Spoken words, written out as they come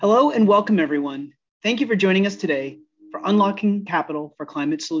Hello and welcome, everyone. Thank you for joining us today for Unlocking Capital for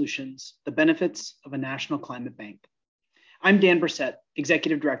Climate Solutions, the Benefits of a National Climate Bank. I'm Dan Brissett,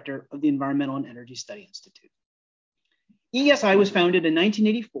 Executive Director of the Environmental and Energy Study Institute. EESI was founded in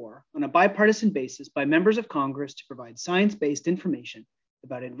 1984 on a bipartisan basis by members of Congress to provide science-based information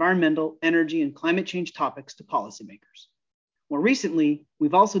about environmental, energy, and climate change topics to policymakers. More recently,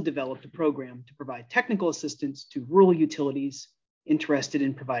 we've also developed a program to provide technical assistance to rural utilities interested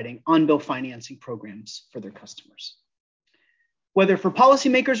in providing on-bill financing programs for their customers. Whether for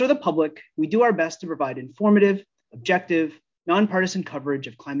policymakers or the public, we do our best to provide informative, objective, nonpartisan coverage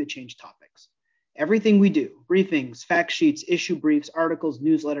of climate change topics. Everything we do, briefings, fact sheets, issue briefs, articles,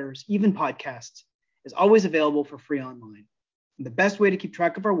 newsletters, even podcasts, is always available for free online. And the best way to keep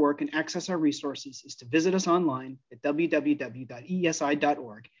track of our work and access our resources is to visit us online at www.eesi.org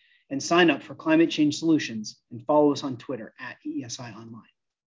and sign up for Climate Change Solutions and follow us on Twitter at EESI Online.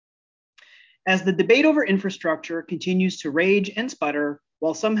 As the debate over infrastructure continues to rage and sputter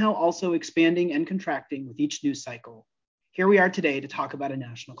while somehow also expanding and contracting with each news cycle, here we are today to talk about a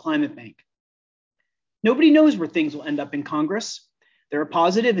national climate bank. Nobody knows where things will end up in Congress. There are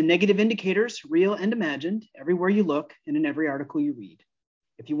positive and negative indicators, real and imagined, everywhere you look and in every article you read.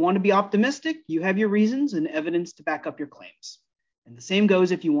 If you want to be optimistic, you have your reasons and evidence to back up your claims. And the same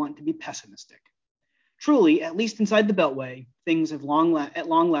goes if you want to be pessimistic. Truly, at least inside the Beltway, things have at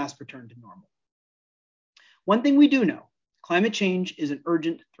long last returned to normal. One thing we do know, climate change is an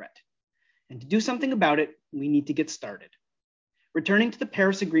urgent threat. And to do something about it, we need to get started. Returning to the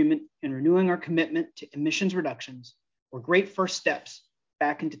Paris Agreement and renewing our commitment to emissions reductions were great first steps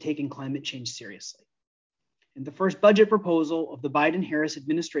back into taking climate change seriously. And the first budget proposal of the Biden-Harris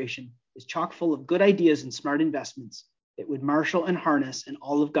administration is chock full of good ideas and smart investments that would marshal and harness an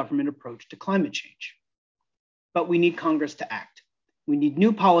all-of-government approach to climate change. But we need Congress to act. We need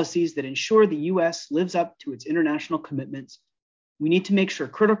new policies that ensure the U.S. lives up to its international commitments. We need to make sure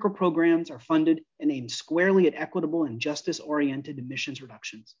critical programs are funded and aimed squarely at equitable and justice-oriented emissions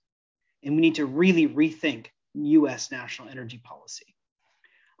reductions. And we need to really rethink U.S. national energy policy.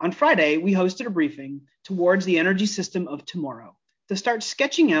 On Friday, we hosted a briefing towards the energy system of tomorrow to start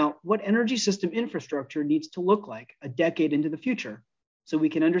sketching out what energy system infrastructure needs to look like a decade into the future, so we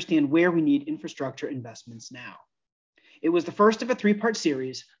can understand where we need infrastructure investments now. It was the first of a three-part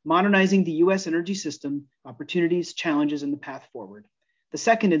series, Modernizing the U.S. Energy System, Opportunities, Challenges, and the Path Forward. The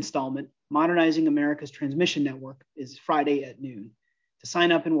second installment, Modernizing America's Transmission Network, is Friday at noon. To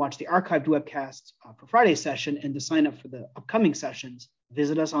sign up and watch the archived webcasts for Friday's session and to sign up for the upcoming sessions,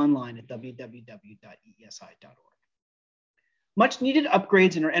 visit us online at www.eesi.org. Much needed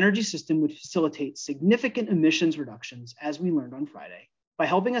upgrades in our energy system would facilitate significant emissions reductions, as we learned on Friday, by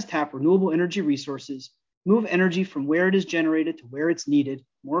helping us tap renewable energy resources, move energy from where it is generated to where it's needed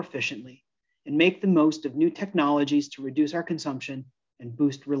more efficiently, and make the most of new technologies to reduce our consumption and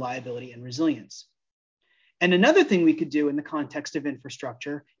boost reliability and resilience. And another thing we could do in the context of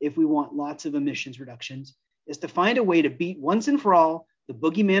infrastructure, if we want lots of emissions reductions, is to find a way to beat once and for all the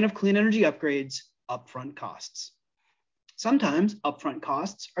boogeyman of clean energy upgrades, upfront costs. Sometimes upfront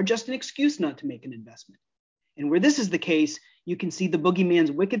costs are just an excuse not to make an investment. And where this is the case, you can see the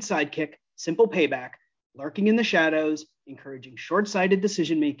boogeyman's wicked sidekick, simple payback, lurking in the shadows, encouraging short-sighted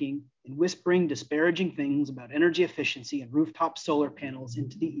decision-making and whispering disparaging things about energy efficiency and rooftop solar panels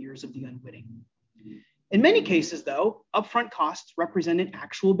into the ears of the unwitting. In many cases, though, upfront costs represent an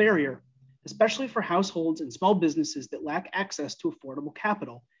actual barrier, especially for households and small businesses that lack access to affordable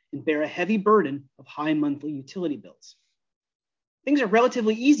capital and bear a heavy burden of high monthly utility bills. Things are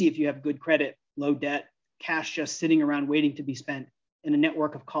relatively easy if you have good credit, low debt, cash just sitting around waiting to be spent, and a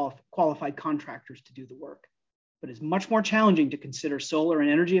network of qualified contractors to do the work. But it's much more challenging to consider solar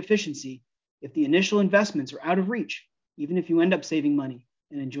and energy efficiency if the initial investments are out of reach, even if you end up saving money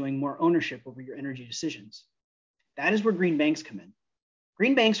and enjoying more ownership over your energy decisions. That is where green banks come in.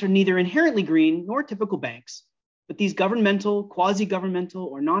 Green banks are neither inherently green nor typical banks, but these governmental, quasi-governmental,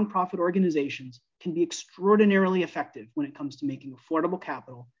 or nonprofit organizations can be extraordinarily effective when it comes to making affordable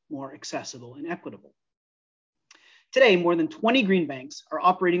capital more accessible and equitable. Today, more than 20 green banks are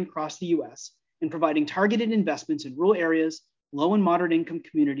operating across the US and providing targeted investments in rural areas, low and moderate income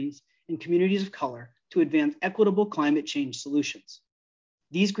communities, and communities of color to advance equitable climate change solutions.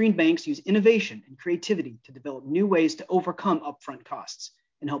 These green banks use innovation and creativity to develop new ways to overcome upfront costs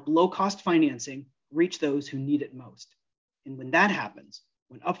and help low-cost financing reach those who need it most. And when that happens,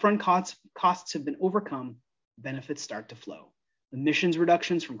 when upfront costs have been overcome, benefits start to flow. Emissions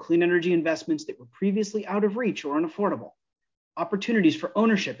reductions from clean energy investments that were previously out of reach or unaffordable, opportunities for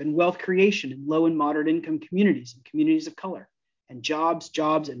ownership and wealth creation in low and moderate income communities and communities of color, and jobs,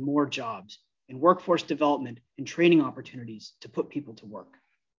 jobs, and more jobs, and workforce development and training opportunities to put people to work.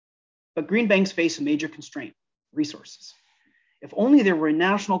 But green banks face a major constraint: resources. If only there were a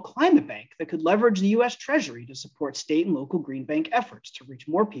national climate bank that could leverage the US Treasury to support state and local green bank efforts to reach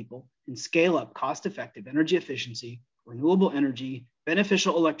more people and scale up cost-effective energy efficiency, renewable energy,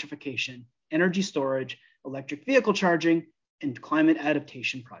 beneficial electrification, energy storage, electric vehicle charging, and climate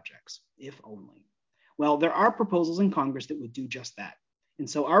adaptation projects, if only. Well, there are proposals in Congress that would do just that. And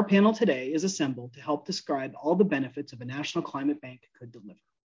so our panel today is assembled to help describe all the benefits of a national climate bank could deliver.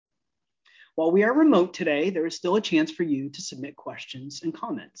 While we are remote today, there is still a chance for you to submit questions and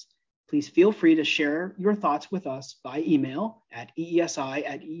comments. Please feel free to share your thoughts with us by email at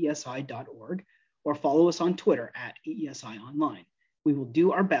eesi@eesi.org or follow us on Twitter at EESI Online. We will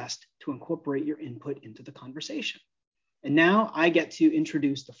do our best to incorporate your input into the conversation. And now I get to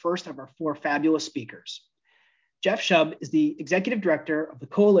introduce the first of our four fabulous speakers. Jeff Shub is the Executive Director of the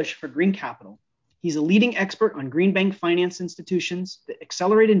Coalition for Green Capital. He's a leading expert on green bank finance institutions that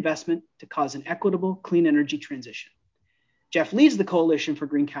accelerate investment to cause an equitable, clean energy transition. Jeff leads the Coalition for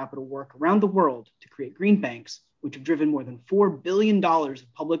Green Capital work around the world to create green banks, which have driven more than $4 billion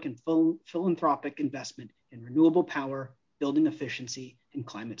of public and philanthropic investment in renewable power, building efficiency, and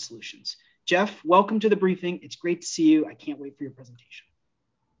climate solutions. Jeff, welcome to the briefing. It's great to see you. I can't wait for your presentation.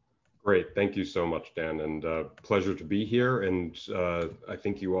 Great. Thank you so much, Dan, and pleasure to be here. And I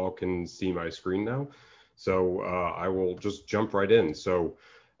think you all can see my screen now. So I will just jump right in. So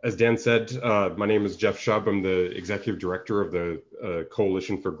as Dan said, my name is Jeff Shub. I'm the Executive Director of the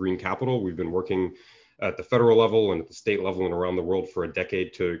Coalition for Green Capital. We've been working at the federal level and at the state level and around the world for a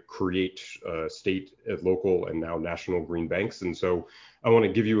decade to create state, local, and now national green banks. And so I want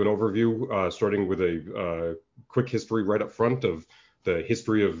to give you an overview, starting with a quick history right up front of the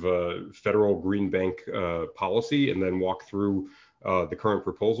history of federal green bank policy, and then walk through the current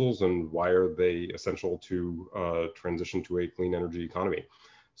proposals and why are they essential to transition to a clean energy economy.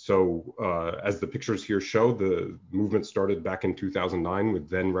 So as the pictures here show, the movement started back in 2009 with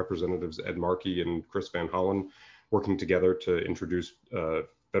then Representatives Ed Markey and Chris Van Hollen working together to introduce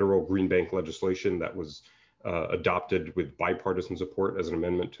federal green bank legislation that was adopted with bipartisan support as an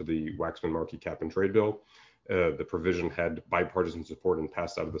amendment to the Waxman-Markey cap and trade bill. The provision had bipartisan support and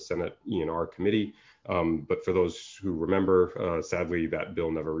passed out of the Senate E&R committee. But for those who remember, sadly, that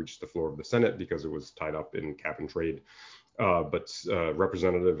bill never reached the floor of the Senate because it was tied up in cap and trade. But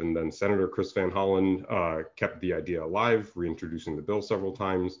Representative and then Senator Chris Van Hollen kept the idea alive, reintroducing the bill several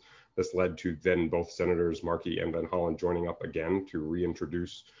times. This led to then both Senators Markey and Van Hollen joining up again to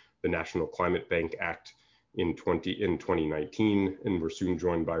reintroduce the National Climate Bank Act in 2019, and were soon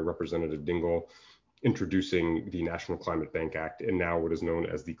joined by Representative Dingell, introducing the National Climate Bank Act and now what is known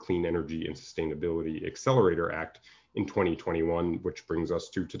as the Clean Energy and Sustainability Accelerator Act in 2021, which brings us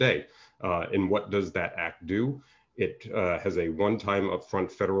to today. And what does that act do? It has a one-time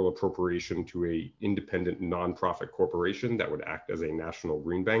upfront federal appropriation to an independent nonprofit corporation that would act as a national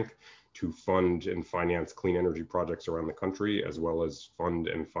green bank to fund and finance clean energy projects around the country, as well as fund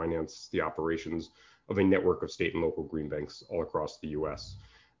and finance the operations of a network of state and local green banks all across the US.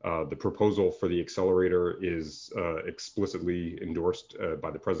 The proposal for the accelerator is explicitly endorsed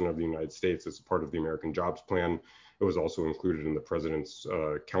by the President of the United States as part of the American Jobs Plan. It was also included in the President's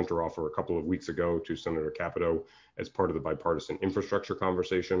counteroffer a couple of weeks ago to Senator Capito as part of the bipartisan infrastructure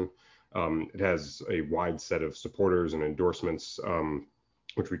conversation. It has a wide set of supporters and endorsements,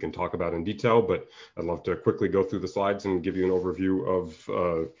 which we can talk about in detail, but I'd love to quickly go through the slides and give you an overview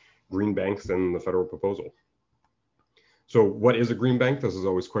of green banks and the federal proposal. So what is a green bank? This is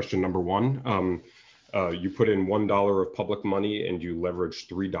always question number one. You put in $1 of public money and you leverage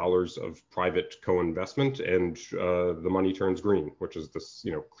 $3 of private co-investment, and the money turns green, which is this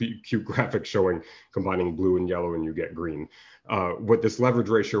cute graphic showing combining blue and yellow and you get green. What this leverage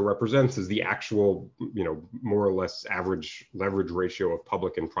ratio represents is the actual, more or less average leverage ratio of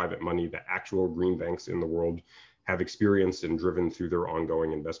public and private money that actual green banks in the world have experienced and driven through their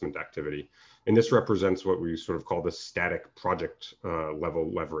ongoing investment activity. And this represents what we sort of call the static project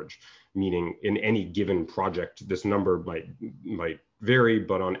level leverage, meaning in any given project, this number might vary,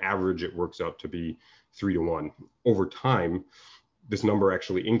 but on average, it works out to be 3 to 1. Over time, this number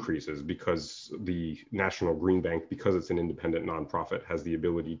actually increases because the National Green Bank, because it's an independent nonprofit, has the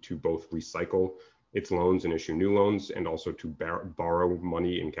ability to both recycle its loans and issue new loans, and also to borrow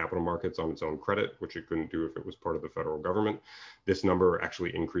money in capital markets on its own credit, which it couldn't do if it was part of the federal government. This number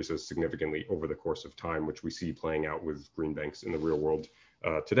actually increases significantly over the course of time, which we see playing out with green banks in the real world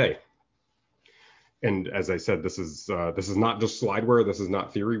today. And as I said, this is not just slideware. This is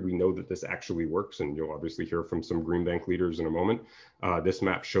not theory. We know that this actually works, and you'll obviously hear from some green bank leaders in a moment. This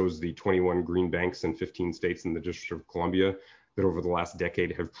map shows the 21 green banks in 15 states in the District of Columbia that over the last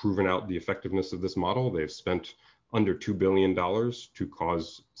decade have proven out the effectiveness of this model. They've spent under $2 billion to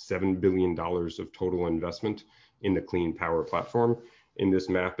cause $7 billion of total investment in the clean power platform. And this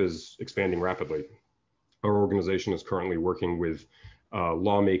map is expanding rapidly. Our organization is currently working with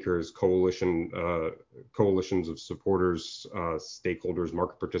lawmakers, coalitions of supporters, stakeholders,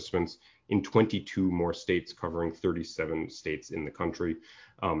 market participants in 22 more states, covering 37 states in the country.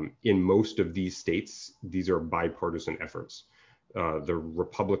 In most of these states, these are bipartisan efforts. The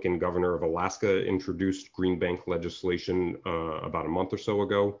Republican governor of Alaska introduced green bank legislation about a month or so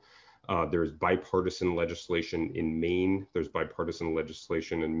ago. There's bipartisan legislation in Maine. There's bipartisan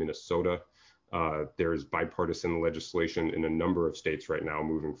legislation in Minnesota. There's bipartisan legislation in a number of states right now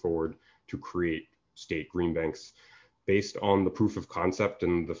moving forward to create state green banks based on the proof of concept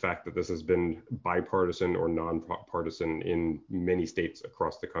and the fact that this has been bipartisan or nonpartisan in many states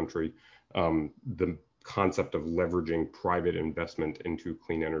across the country. The concept of leveraging private investment into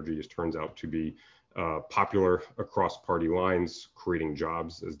clean energy turns out to be popular across party lines, creating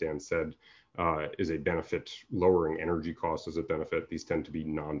jobs, as Dan said, is a benefit. Lowering energy costs is a benefit. These tend to be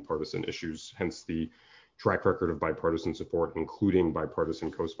nonpartisan issues, hence the track record of bipartisan support, including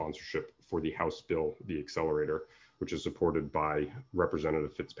bipartisan co-sponsorship for the House bill, the Accelerator, which is supported by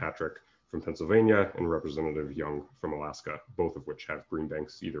Representative Fitzpatrick from Pennsylvania and Representative Young from Alaska, both of which have green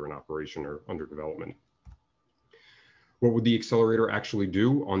banks either in operation or under development. What would the Accelerator actually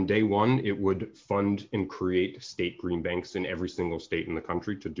do? On day one, it would fund and create state green banks in every single state in the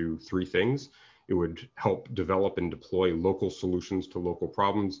country to do three things. It would help develop and deploy local solutions to local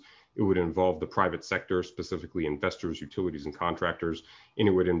problems. It would involve the private sector, specifically investors, utilities, and contractors, and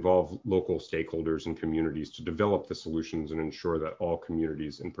it would involve local stakeholders and communities to develop the solutions and ensure that all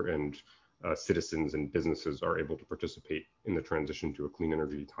communities and citizens and businesses are able to participate in the transition to a clean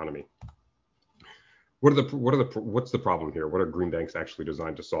energy economy. What's the problem here? What are green banks actually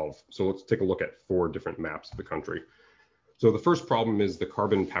designed to solve? So let's take a look at 4 different maps of the country. So the first problem is the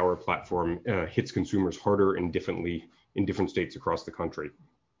carbon power platform hits consumers harder and differently in different states across the country.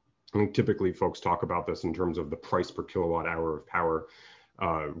 I mean, typically folks talk about this in terms of the price per kilowatt hour of power,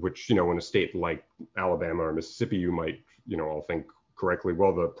 which, in a state like Alabama or Mississippi, you might, all think correctly,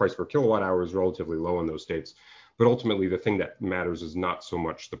 well, the price per kilowatt hour is relatively low in those states. But ultimately, the thing that matters is not so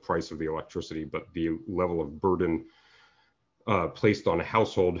much the price of the electricity, but the level of burden placed on a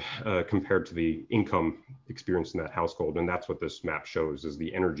household compared to the income experienced in that household. And that's what this map shows, is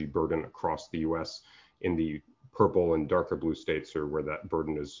the energy burden across the US. In the purple and darker blue states are where that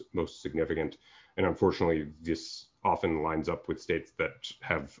burden is most significant. And unfortunately, this often lines up with states that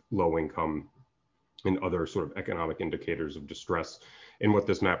have low income and other sort of economic indicators of distress. And what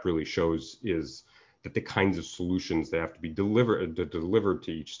this map really shows is that the kinds of solutions that have to be delivered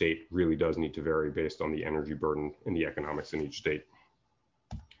to each state really does need to vary based on the energy burden and the economics in each state.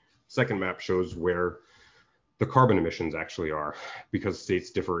 Second map shows where the carbon emissions actually are, because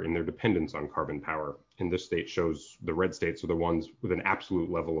states differ in their dependence on carbon power. And this state shows the red states are the ones with an absolute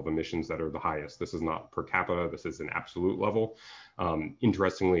level of emissions that are the highest. This is not per capita, this is an absolute level.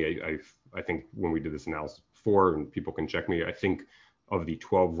 Interestingly, I think when we did this analysis before, and people can check me, I think of the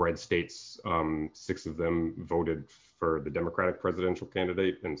 12 red states, 6 of them voted for the Democratic presidential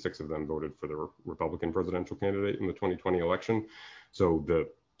candidate and 6 of them voted for the Republican presidential candidate in the 2020 election. So the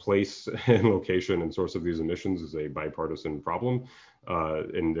place and location and source of these emissions is a bipartisan problem.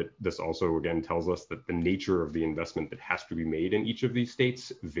 And this also, again, tells us that the nature of the investment that has to be made in each of these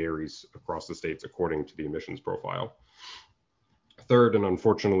states varies across the states according to the emissions profile. Third, and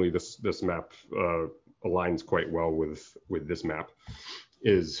unfortunately, this map aligns quite well with this map,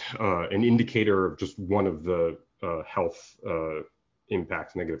 is an indicator of just one of the health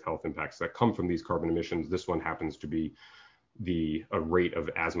impacts, negative health impacts that come from these carbon emissions. This one happens to be the rate of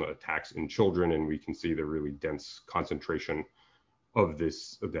asthma attacks in children, and we can see the really dense concentration of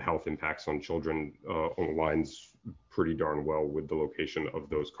the health impacts on children aligns pretty darn well with the location of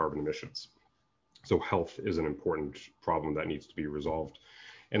those carbon emissions. So health is an important problem that needs to be resolved.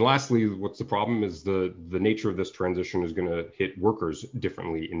 And lastly, what's the problem is the nature of this transition is going to hit workers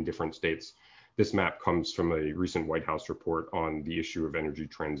differently in different states. This map comes from a recent White House report on the issue of energy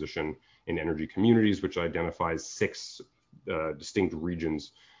transition in energy communities, which identifies 6 distinct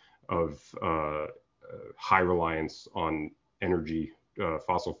regions of high reliance on energy,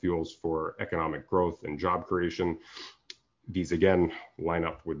 fossil fuels for economic growth and job creation. These again line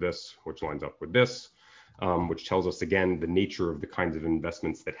up with this, which lines up with this. which tells us, again, the nature of the kinds of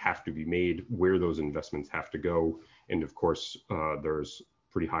investments that have to be made, where those investments have to go. And of course, there's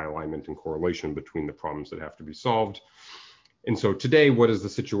pretty high alignment and correlation between the problems that have to be solved. And so today, what does the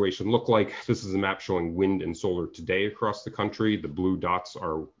situation look like? This is a map showing wind and solar today across the country. The blue dots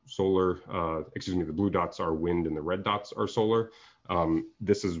are solar, the blue dots are wind and the red dots are solar.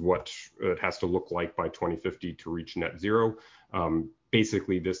 This is what it has to look like by 2050 to reach net zero.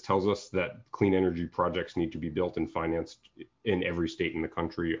 Basically, this tells us that clean energy projects need to be built and financed in every state in the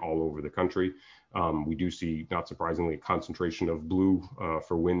country, all over the country. We do see, not surprisingly, a concentration of blue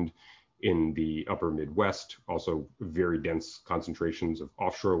for wind in the upper Midwest, also very dense concentrations of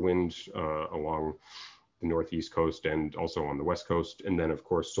offshore wind along the Northeast coast and also on the West Coast. And then, of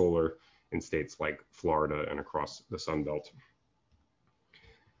course, solar in states like Florida and across the Sun Belt.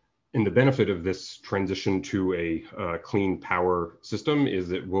 And the benefit of this transition to a clean power system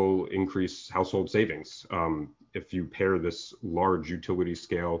is it will increase household savings. If you pair this large utility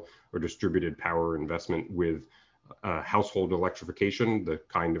scale or distributed power investment with household electrification, the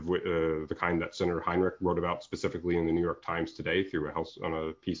kind that Senator Heinrich wrote about specifically in the New York Times today through on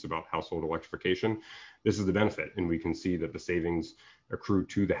a piece about household electrification, this is the benefit. And we can see that the savings accrue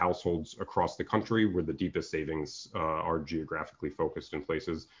to the households across the country, where the deepest savings are geographically focused in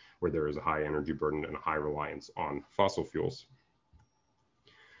places where there is a high energy burden and a high reliance on fossil fuels.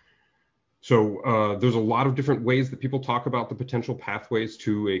 So there's a lot of different ways that people talk about the potential pathways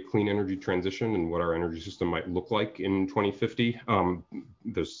to a clean energy transition and what our energy system might look like in 2050.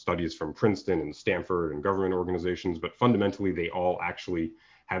 There's studies from Princeton and Stanford and government organizations, but fundamentally they all actually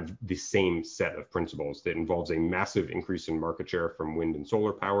have the same set of principles that involves a massive increase in market share from wind and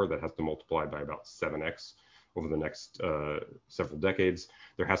solar power that has to multiply by about 7x over the next several decades.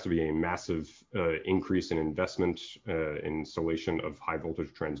 There has to be a massive increase in investment in installation of high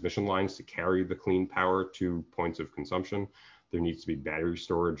voltage transmission lines to carry the clean power to points of consumption. There needs to be battery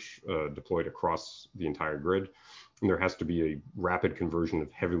storage deployed across the entire grid. And there has to be a rapid conversion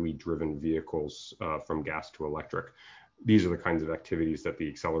of heavily driven vehicles from gas to electric. These are the kinds of activities that the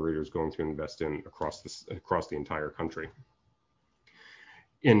accelerator is going to invest in across the entire country.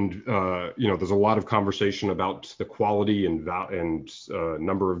 And there's a lot of conversation about the quality and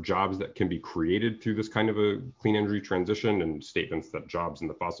number of jobs that can be created through this kind of a clean energy transition, and statements that jobs in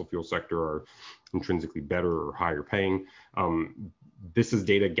the fossil fuel sector are intrinsically better or higher paying. This is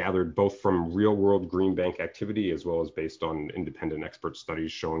data gathered both from real world green bank activity as well as based on independent expert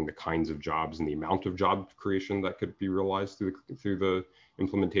studies showing the kinds of jobs and the amount of job creation that could be realized through the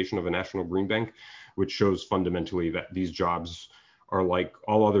implementation of a national green bank, which shows fundamentally that these jobs are like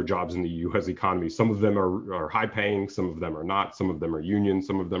all other jobs in the U.S. economy. Some of them are high paying, some of them are not, some of them are union,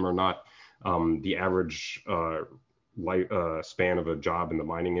 some of them are not. The average span of a job in the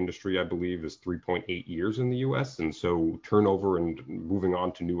mining industry, I believe, is 3.8 years in the U.S. And so turnover and moving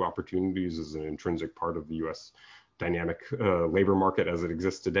on to new opportunities is an intrinsic part of the U.S. dynamic labor market as it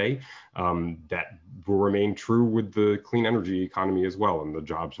exists today. That will remain true with the clean energy economy as well. And the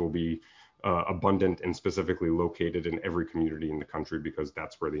jobs will be abundant and specifically located in every community in the country, because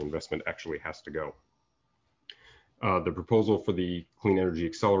that's where the investment actually has to go. The proposal for the Clean Energy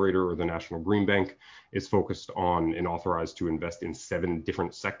Accelerator, or the National Green Bank, is focused on and authorized to invest in 7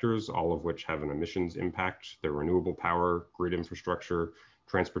 different sectors, all of which have an emissions impact. They're renewable power, grid infrastructure,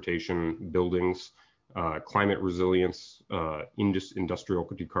 transportation, buildings, climate resilience, industrial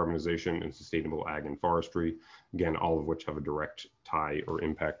decarbonization, and sustainable ag and forestry. Again, all of which have a direct tie or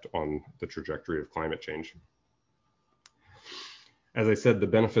impact on the trajectory of climate change. As I said, the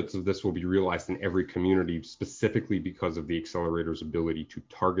benefits of this will be realized in every community, specifically because of the accelerator's ability to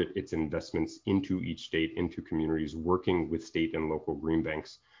target its investments into each state, into communities, working with state and local green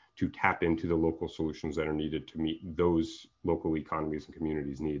banks to tap into the local solutions that are needed to meet those local economies and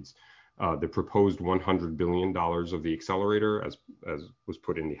communities' needs. The proposed $100 billion of the accelerator, as was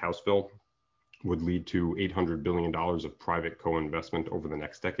put in the House bill, would lead to $800 billion of private co-investment over the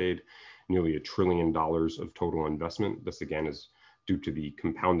next decade, nearly $1 trillion of total investment. This again is due to the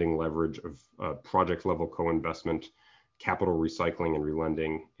compounding leverage of project level co-investment, capital recycling and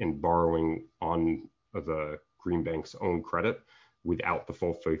relending, and borrowing on the green bank's own credit without the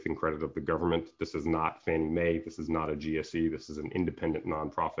full faith and credit of the government. This is not Fannie Mae. This is not a GSE. This is an independent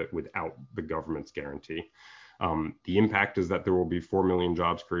nonprofit without the government's guarantee. The impact is that there will be 4 million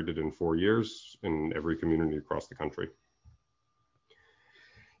jobs created in 4 years in every community across the country.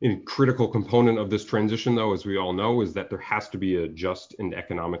 A critical component of this transition, though, as we all know, is that there has to be a just and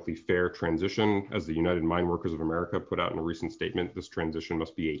economically fair transition. As the United Mine Workers of America put out in a recent statement, this transition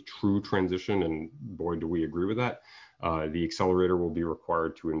must be a true transition, and boy, do we agree with that. The accelerator will be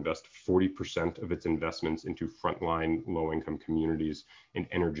required to invest 40% of its investments into frontline low-income communities and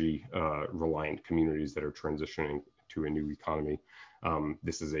energy-reliant communities that are transitioning to a new economy.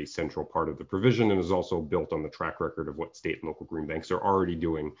 This is a central part of the provision and is also built on the track record of what state and local green banks are already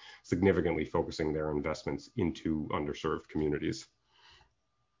doing, significantly focusing their investments into underserved communities.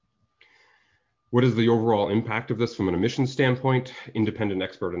 What is the overall impact of this from an emissions standpoint? Independent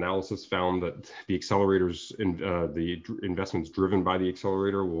expert analysis found that the accelerators, the investments driven by the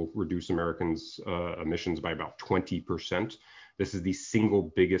accelerator will reduce Americans' emissions by about 20%. This is the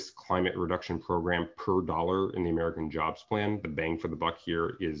single biggest climate reduction program per dollar in the American Jobs Plan. The bang for the buck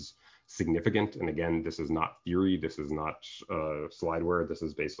here is significant. And again, this is not theory. This is not slideware. This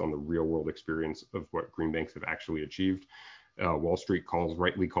is based on the real world experience of what green banks have actually achieved. Wall Street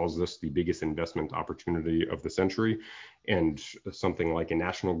rightly calls this the biggest investment opportunity of the century, and something like a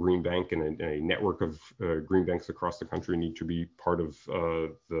national green bank and a network of green banks across the country need to be part of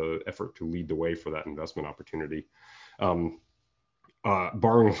the effort to lead the way for that investment opportunity.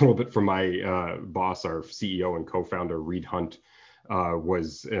 Borrowing a little bit from my boss, our CEO and co-founder, Reed Hundt,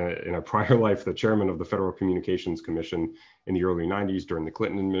 was in a prior life the chairman of the Federal Communications Commission in the early 90s during the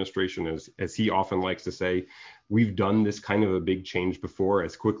Clinton administration. As he often likes to say, we've done this kind of a big change before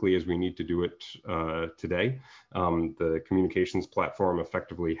as quickly as we need to do it today. The communications platform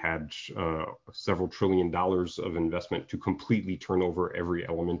effectively had several $1 trillion of investment to completely turn over every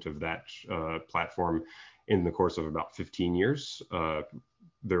element of that platform in the course of about 15 years.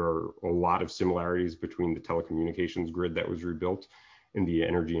 There are a lot of similarities between the telecommunications grid that was rebuilt and the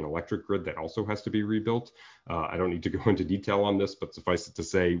energy and electric grid that also has to be rebuilt. I don't need to go into detail on this, but suffice it to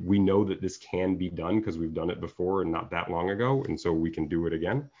say, we know that this can be done because we've done it before and not that long ago, and so we can do it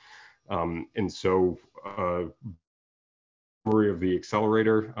again. Story of the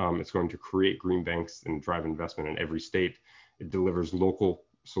accelerator, it's going to create green banks and drive investment in every state. It delivers local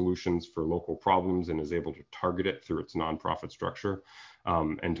solutions for local problems and is able to target it through its nonprofit structure.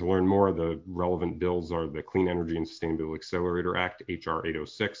 And to learn more, the relevant bills are the Clean Energy and Sustainability Accelerator Act, HR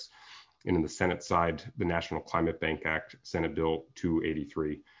 806, and in the Senate side, the National Climate Bank Act, Senate Bill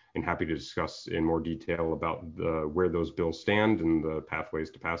 283. And happy to discuss in more detail about where those bills stand and the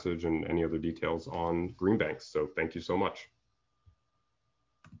pathways to passage and any other details on green banks. So thank you so much.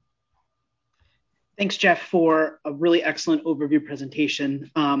 Thanks, Jeff, for a really excellent overview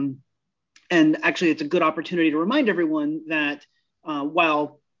presentation. And actually, it's a good opportunity to remind everyone that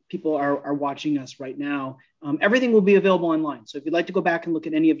while people are watching us right now, everything will be available online. So if you'd like to go back and look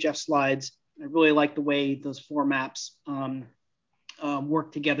at any of Jeff's slides, I really like the way those 4 maps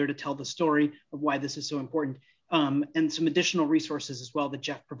work together to tell the story of why this is so important, and some additional resources as well that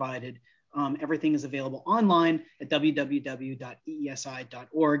Jeff provided. Everything is available online at www.eesi.org.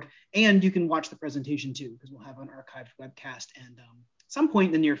 And you can watch the presentation too, because we'll have an archived webcast and at some point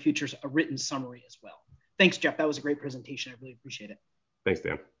in the near future, a written summary as well. Thanks, Jeff. That was a great presentation. I really appreciate it. Thanks,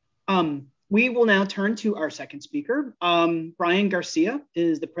 Dan. We will now turn to our second speaker. Brian Garcia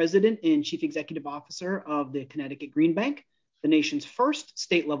is the President and Chief Executive Officer of the Connecticut Green Bank, the nation's first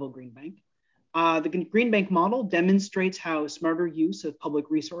state-level green bank. The Green Bank model demonstrates how smarter use of public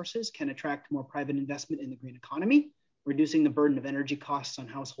resources can attract more private investment in the green economy, reducing the burden of energy costs on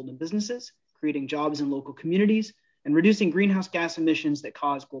households and businesses, creating jobs in local communities, and reducing greenhouse gas emissions that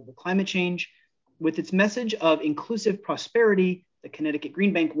cause global climate change. With its message of inclusive prosperity, the Connecticut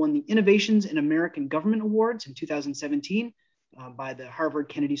Green Bank won the Innovations in American Government Awards in 2017 by the Harvard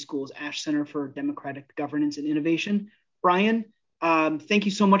Kennedy School's Ash Center for Democratic Governance and Innovation. Brian, thank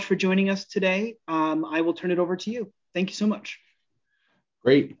you so much for joining us today. I will turn it over to you. Thank you so much.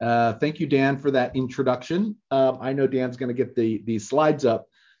 Great. Thank you, Dan, for that introduction. I know Dan's going to get the slides up,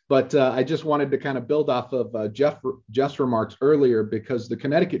 but I just wanted to kind of build off of Jeff's remarks earlier, because the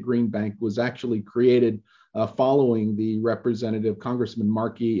Connecticut Green Bank was actually created following the Representative Congressman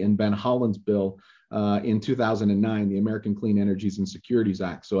Markey and Ben Holland's bill in 2009, the American Clean Energies and Securities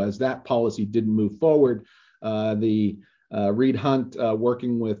Act. So as that policy didn't move forward, Reed Hundt,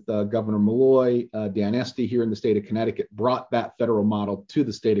 working with Governor Malloy, Dan Esty here in the state of Connecticut, brought that federal model to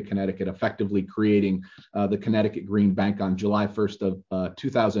the state of Connecticut, effectively creating the Connecticut Green Bank on July 1st of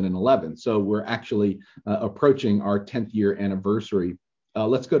 2011. So we're actually approaching our 10th year anniversary.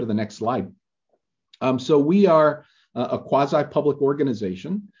 Let's go to the next slide. So we are a quasi-public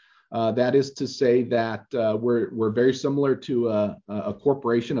organization. That is to say that we're very similar to a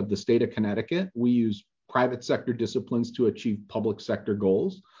corporation of the state of Connecticut. We use private sector disciplines to achieve public sector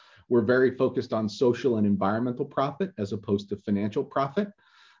goals. We're very focused on social and environmental profit as opposed to financial profit.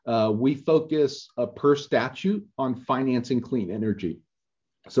 We focus per statute on financing clean energy.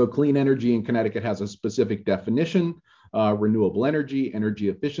 So clean energy in Connecticut has a specific definition. renewable energy, energy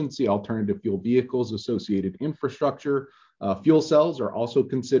efficiency, alternative fuel vehicles, associated infrastructure. Fuel cells are also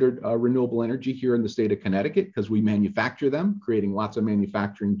considered renewable energy here in the state of Connecticut because we manufacture them, creating lots of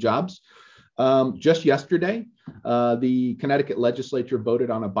manufacturing jobs. Just yesterday, the Connecticut legislature voted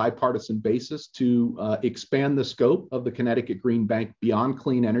on a bipartisan basis to expand the scope of the Connecticut Green Bank beyond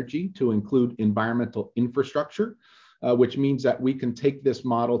clean energy to include environmental infrastructure, which means that we can take this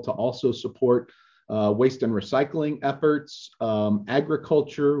model to also support waste and recycling efforts,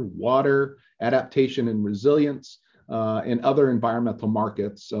 agriculture, water, adaptation and resilience, and other environmental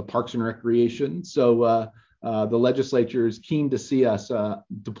markets, parks and recreation. So the legislature is keen to see us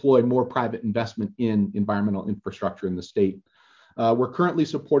deploy more private investment in environmental infrastructure in the state. We're currently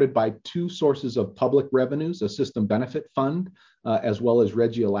supported by two sources of public revenues, a system benefit fund, as well as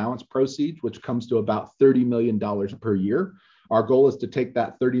RGGI allowance proceeds, which comes to about $30 million per year. Our goal is to take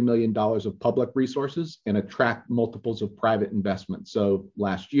that $30 million of public resources and attract multiples of private investment. So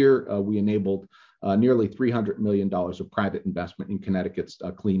last year, we enabled nearly $300 million of private investment in Connecticut's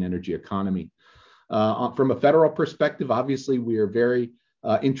clean energy economy. From a federal perspective, obviously, we are very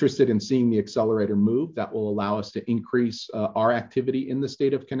interested in seeing the accelerator move. That will allow us to increase our activity in the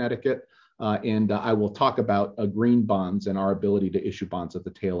state of Connecticut. And I will talk about green bonds and our ability to issue bonds at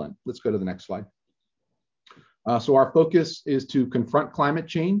the tail end. Let's go to the next slide. So our focus is to confront climate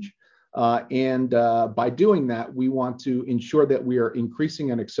change. And by doing that, we want to ensure that we are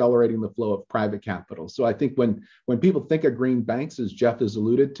increasing and accelerating the flow of private capital. So I think when people think of green banks, as Jeff has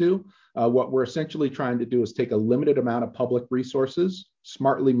alluded to, what we're essentially trying to do is take a limited amount of public resources,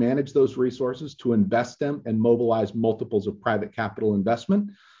 smartly manage those resources to invest them and mobilize multiples of private capital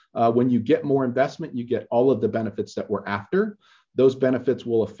investment. When you get more investment, you get all of the benefits that we're after. Those benefits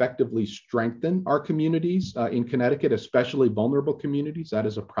will effectively strengthen our communities in Connecticut, especially vulnerable communities. That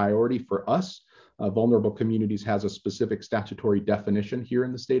is a priority for us. Vulnerable communities has a specific statutory definition here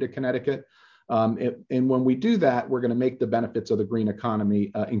in the state of Connecticut. And when we do that, we're going to make the benefits of the green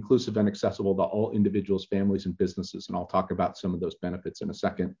economy inclusive and accessible to all individuals, families, and businesses. And I'll talk about some of those benefits in a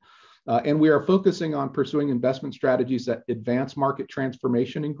second. And we are focusing on pursuing investment strategies that advance market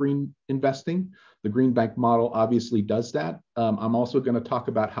transformation in green investing. The Green Bank model obviously does that. I'm also going to talk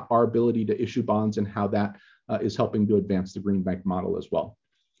about our ability to issue bonds and how that is helping to advance the Green Bank model as well.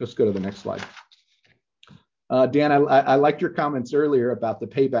 Let's go to the next slide. Dan, I liked your comments earlier about the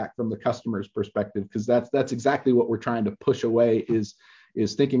payback from the customer's perspective, because that's exactly what we're trying to push away is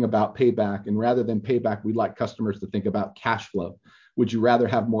thinking about payback. And rather than payback, we'd like customers to think about cash flow. Would you rather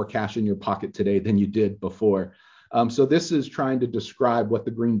have more cash in your pocket today than you did before? So this is trying to describe what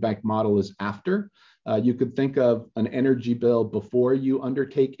the Green Bank model is after. You could think of an energy bill before you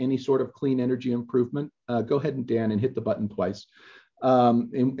undertake any sort of clean energy improvement. Go ahead and Dan and hit the button twice.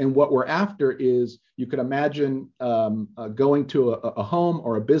 And what we're after is you could imagine going to a home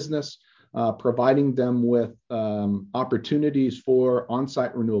or a business, providing them with opportunities for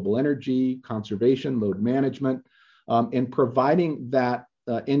on-site renewable energy, conservation, load management, and providing that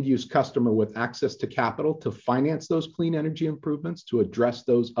end-use customer with access to capital to finance those clean energy improvements, to address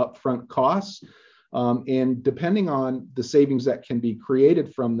those upfront costs. And depending on the savings that can be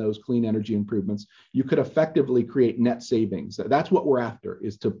created from those clean energy improvements, you could effectively create net savings. That's what we're after,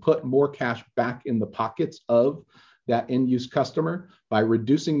 is to put more cash back in the pockets of that end-use customer by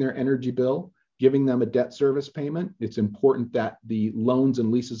reducing their energy bill, giving them a debt service payment. It's important that the loans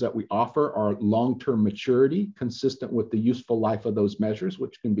and leases that we offer are long-term maturity, consistent with the useful life of those measures,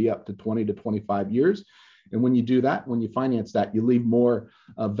 which can be up to 20 to 25 years. And when you do that, when you finance that, you leave more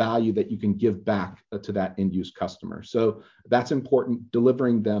value that you can give back to that end-use customer. So that's important,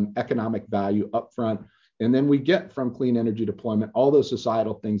 delivering them economic value upfront. And then we get from clean energy deployment all those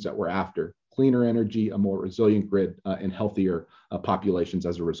societal things that we're after: cleaner energy, a more resilient grid, and healthier populations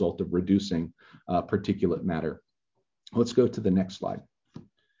as a result of reducing particulate matter. Let's go to the next slide.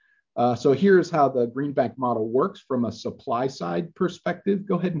 So here's how the Green Bank model works from a supply side perspective.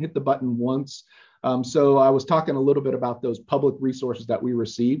 Go ahead and hit the button once. So I was talking a little bit about those public resources that we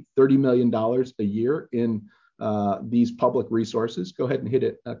receive, $30 million a year in these public resources. Go ahead and hit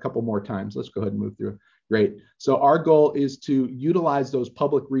it a couple more times. Let's go ahead and move through. Great. So our goal is to utilize those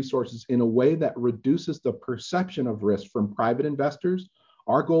public resources in a way that reduces the perception of risk from private investors.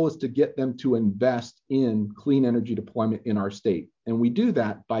 Our goal is to get them to invest in clean energy deployment in our state. And we do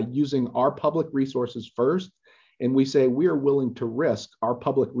that by using our public resources first. And we say we are willing to risk our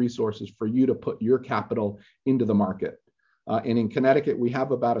public resources for you to put your capital into the market. And in Connecticut, we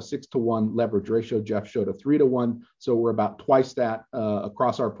have about a 6-to-1 leverage ratio. Jeff showed a 3-to-1. So we're about twice that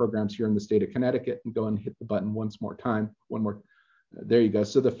across our programs here in the state of Connecticut. And go and hit the button once more time. One more. There you go.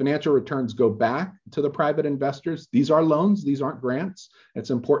 So the financial returns go back to the private investors. These are loans. These aren't grants. It's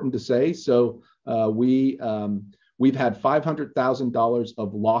important to say. So we've had $500,000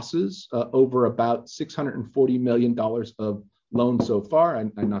 of losses over about $640 million of loans so far.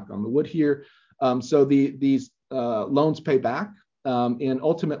 I knock on the wood here. So these loans pay back. And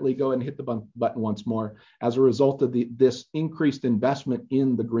ultimately, go ahead and hit the button once more. As a result of this increased investment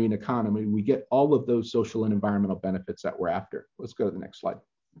in the green economy, we get all of those social and environmental benefits that we're after. Let's go to the next slide.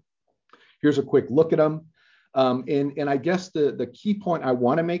 Here's a quick look at them. And I guess the key point I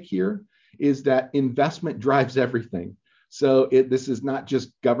want to make here is that investment drives everything. So this is not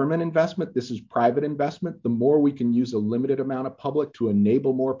just government investment, this is private investment. The more we can use a limited amount of public to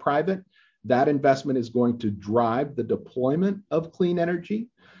enable more private, that investment is going to drive the deployment of clean energy.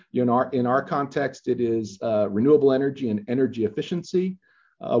 In our context, it is renewable energy and energy efficiency.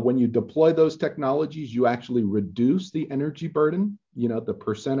 When you deploy those technologies, you actually reduce the energy burden. The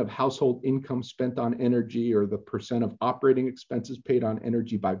percent of household income spent on energy or the percent of operating expenses paid on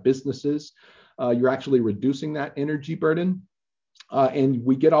energy by businesses. You're actually reducing that energy burden. And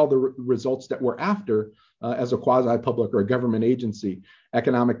we get all the results that we're after as a quasi-public or a government agency.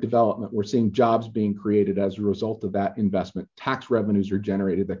 Economic development, we're seeing jobs being created as a result of that investment. Tax revenues are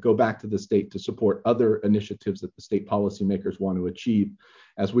generated that go back to the state to support other initiatives that the state policymakers want to achieve.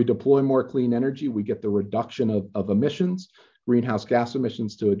 As we deploy more clean energy, we get the reduction of emissions, greenhouse gas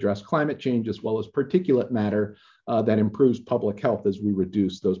emissions to address climate change, as well as particulate matter that improves public health as we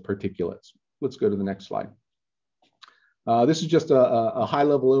reduce those particulates. Let's go to the next slide. This is just a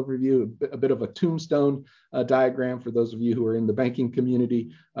high-level overview, a bit of a tombstone diagram for those of you who are in the banking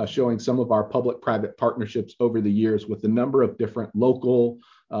community, showing some of our public-private partnerships over the years with a number of different local,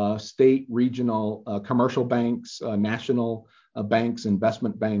 state, regional, commercial banks, national banks,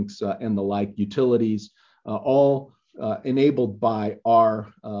 investment banks, and the like, utilities, all enabled by our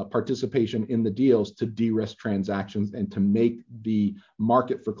participation in the deals to de-risk transactions and to make the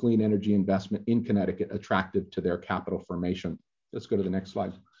market for clean energy investment in Connecticut attractive to their capital formation. Let's go to the next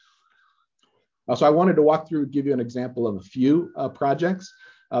slide. So I wanted to walk through, give you an example of a few projects.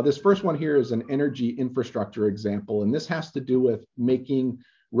 This first one here is an energy infrastructure example, and this has to do with making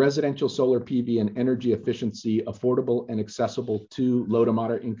residential solar PV and energy efficiency affordable and accessible to low to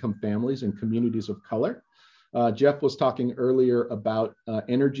moderate income families and communities of color. Jeff was talking earlier about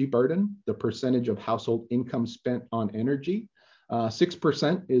energy burden, the percentage of household income spent on energy.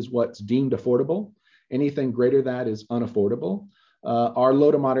 6% is what's deemed affordable. Anything greater than that is unaffordable. Our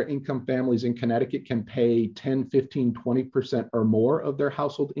low to moderate income families in Connecticut can pay 10, 15, 20% or more of their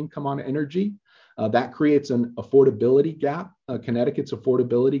household income on energy. That creates an affordability gap. Connecticut's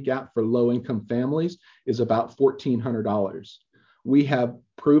affordability gap for low income families is about $1,400. We have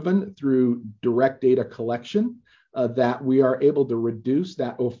proven through direct data collection that we are able to reduce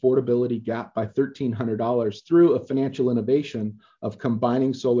that affordability gap by $1,300 through a financial innovation of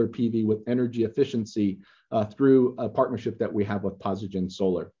combining solar PV with energy efficiency through a partnership that we have with Posigen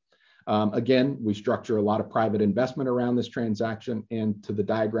Solar. Again, we structure a lot of private investment around this transaction, and to the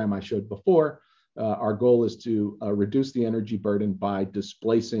diagram I showed before, our goal is to reduce the energy burden by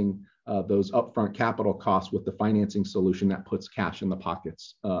displacing those upfront capital costs with the financing solution that puts cash in the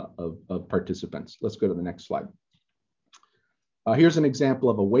pockets of participants. Let's go to the next slide. Here's an example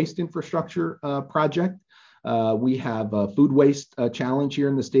of a waste infrastructure project. We have a food waste challenge here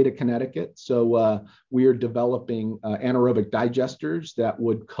in the state of Connecticut. So we are developing anaerobic digesters that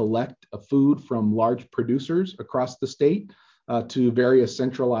would collect food from large producers across the state to various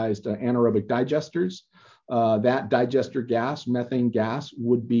centralized anaerobic digesters. That digester gas, methane gas,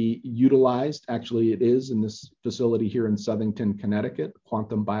 would be utilized. Actually, it is in this facility here in Southington, Connecticut.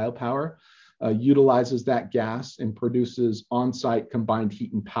 Quantum Biopower utilizes that gas and produces on-site combined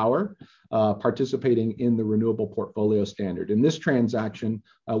heat and power, participating in the renewable portfolio standard. In this transaction,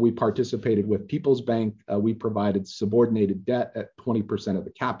 we participated with People's Bank. We provided subordinated debt at 20% of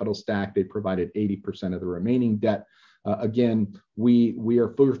the capital stack. They provided 80% of the remaining debt. Again, we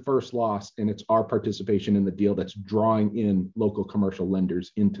are first loss, and it's our participation in the deal that's drawing in local commercial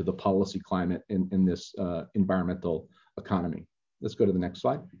lenders into the policy climate in this environmental economy. Let's go to the next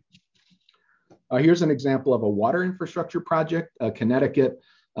slide. Here's an example of a water infrastructure project. Connecticut,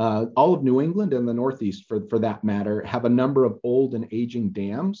 all of New England and the Northeast, for that matter, have a number of old and aging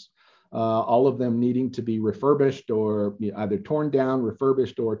dams, all of them needing to be refurbished or either torn down,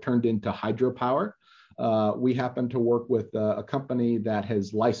 refurbished, or turned into hydropower. We happen to work with a company that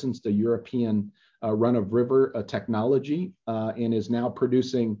has licensed a European run-of-river technology and is now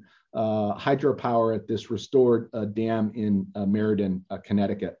producing hydropower at this restored dam in Meriden,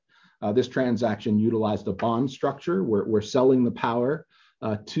 Connecticut. This transaction utilized a bond structure. We're selling the power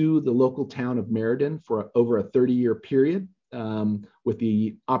to the local town of Meriden for over a 30-year period, with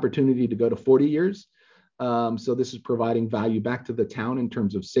the opportunity to go to 40 years. So this is providing value back to the town in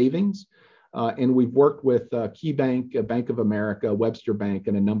terms of savings. And we've worked with KeyBank, Bank of America, Webster Bank,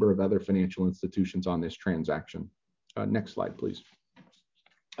 and a number of other financial institutions on this transaction. Next slide, please.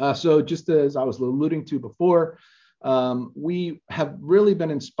 So just as I was alluding to before, we have really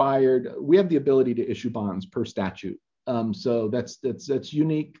been inspired. We have the ability to issue bonds per statute. So that's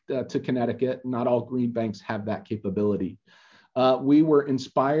unique to Connecticut. Not all green banks have that capability. We were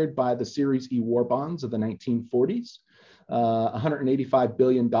inspired by the Series E war bonds of the 1940s. $185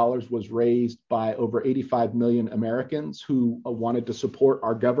 billion was raised by over 85 million Americans who wanted to support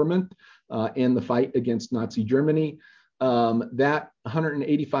our government in the fight against Nazi Germany. That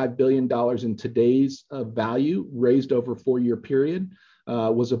 $185 billion in today's value, raised over a 4-year period,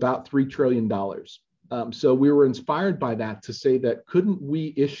 was about $3 trillion. So we were inspired by that to say that couldn't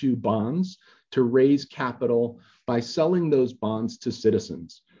we issue bonds to raise capital by selling those bonds to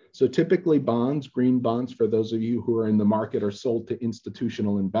citizens? So typically bonds, green bonds, for those of you who are in the market, are sold to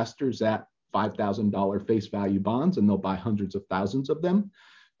institutional investors at $5,000 face value bonds, and they'll buy hundreds of thousands of them.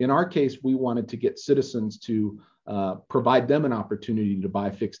 In our case, we wanted to get citizens to provide them an opportunity to buy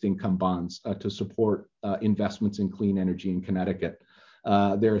fixed income bonds to support investments in clean energy in Connecticut.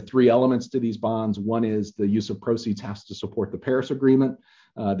 There are 3 elements to these bonds. One is the use of proceeds has to support the Paris Agreement.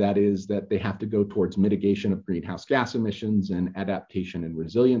 That is that they have to go towards mitigation of greenhouse gas emissions and adaptation and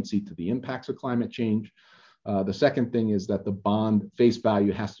resiliency to the impacts of climate change. The second thing is that the bond face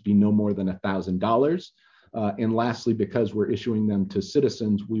value has to be no more than $1,000. And lastly, because we're issuing them to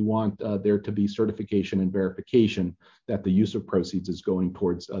citizens, we want there to be certification and verification that the use of proceeds is going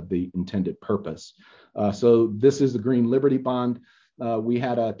towards the intended purpose. So this is the Green Liberty Bond. We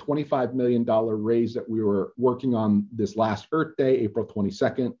had a $25 million raise that we were working on this last Earth Day, April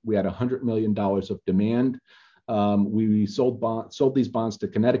 22nd. We had $100 million of demand. We sold these bonds to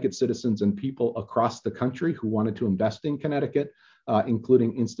Connecticut citizens and people across the country who wanted to invest in Connecticut,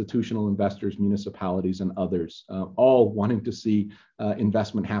 including institutional investors, municipalities, and others, all wanting to see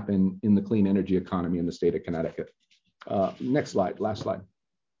investment happen in the clean energy economy in the state of Connecticut. Next slide, last slide.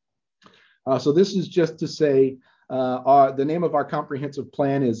 So this is just to say, the name of our comprehensive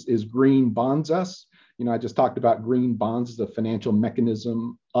plan is Green Bonds Us. You know, I just talked about green bonds as a financial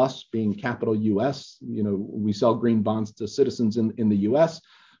mechanism, us being capital US. You know, we sell green bonds to citizens in the US,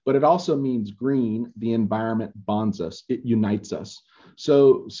 but it also means green, the environment bonds us, it unites us.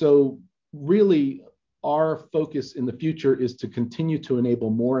 So really our focus in the future is to continue to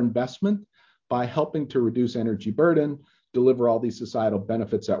enable more investment by helping to reduce energy burden, deliver all these societal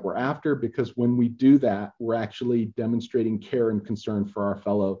benefits that we're after, because when we do that, we're actually demonstrating care and concern for our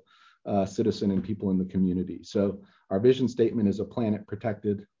fellow citizen and people in the community. So our vision statement is a planet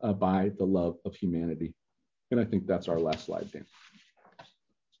protected by the love of humanity. And I think that's our last slide, Dan.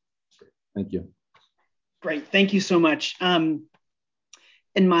 Thank you. Great, thank you so much.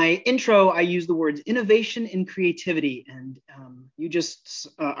 In my intro, I used the words innovation and creativity, and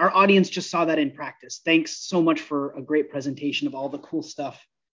our audience just saw that in practice. Thanks so much for a great presentation of all the cool stuff.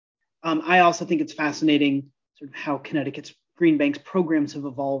 I also think it's fascinating sort of how Connecticut's Green Bank's programs have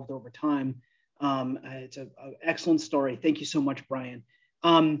evolved over time. It's an excellent story. Thank you so much, Brian.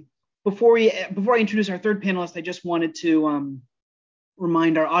 Before I introduce our third panelist, I just wanted to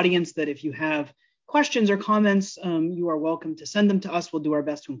remind our audience that if you have questions or comments, you are welcome to send them to us. We'll do our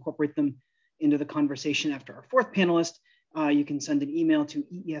best to incorporate them into the conversation after our fourth panelist. You can send an email to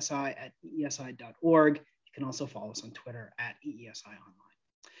eesi@eesi.org. You can also follow us on Twitter @EESIonline.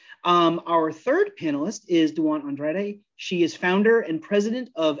 Our third panelist is Duan Andrade. She is founder and president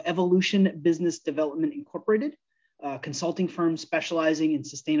of Evolution Business Development Incorporated, a consulting firm specializing in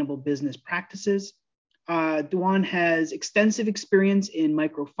sustainable business practices. Duan has extensive experience in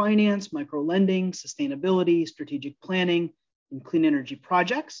microfinance, microlending, sustainability, strategic planning, and clean energy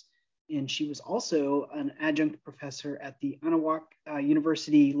projects. And she was also an adjunct professor at the Anáhuac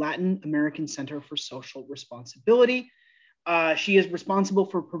University Latin American Center for Social Responsibility. She is responsible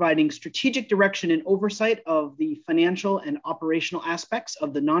for providing strategic direction and oversight of the financial and operational aspects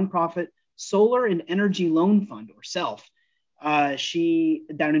of the nonprofit Solar and Energy Loan Fund, or SELF. She,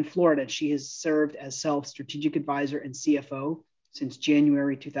 down in Florida, she has served as SELF strategic advisor and CFO since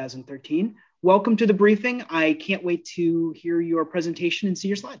January 2013. Welcome to the briefing. I can't wait to hear your presentation and see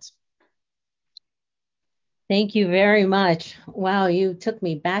your slides. Thank you very much. Wow, you took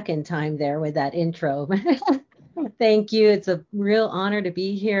me back in time there with that intro. Thank you. It's a real honor to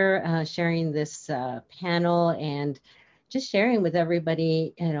be here sharing this panel and just sharing with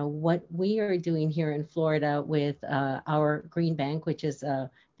everybody, what we are doing here in Florida with our Green Bank, which is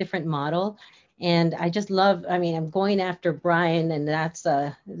a different model. And I just love, I mean, I'm going after Brian, and that's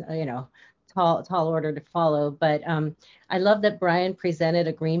tall order to follow. But I love that Brian presented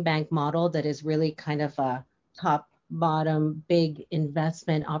a Green Bank model that is really kind of a top bottom big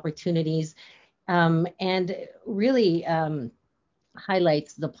investment opportunities, and really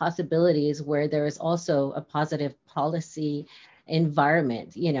highlights the possibilities where there is also a positive policy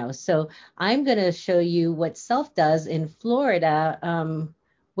environment. So I'm going to show you what Self does in Florida,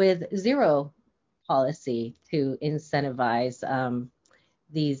 with zero policy to incentivize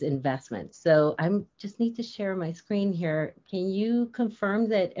these investments. So I'm just need to share my screen here. Can you confirm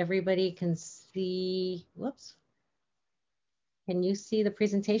that everybody can see? Whoops. Can you see the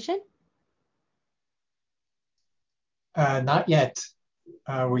presentation? Not yet.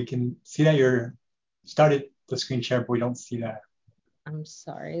 We can see that you're started the screen share, but we don't see that. I'm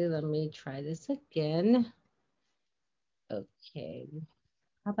sorry, let me try this again. Okay,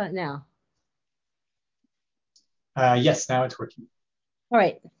 how about now? Yes, now it's working. All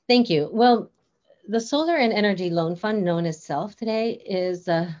right, thank you. Well, the Solar and Energy Loan Fund, known as SELF today, is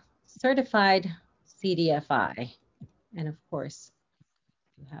a certified CDFI. And of course,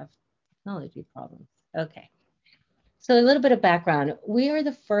 you have technology problems. Okay. So a little bit of background. We are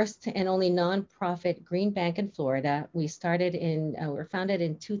the first and only nonprofit green bank in Florida. We were founded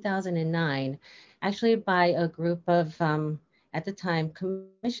in 2009, actually by a group of, at the time,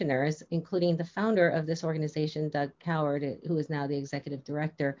 commissioners, including the founder of this organization, Doug Coward, who is now the executive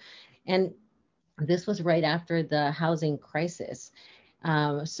director. And this was right after the housing crisis.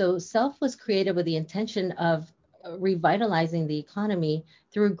 So SELF was created with the intention of revitalizing the economy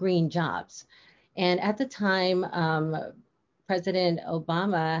through green jobs. And at the time, President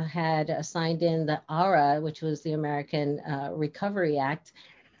Obama had signed in the ARA, which was the American Recovery Act,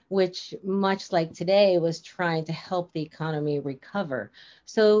 which, much like today, was trying to help the economy recover.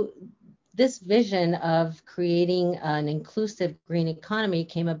 So this vision of creating an inclusive green economy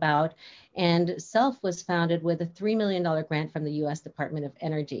came about, and SELF was founded with a $3 million grant from the U.S. Department of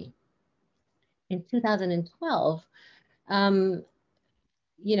Energy. In 2012,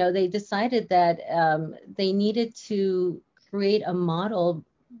 they decided that they needed to create a model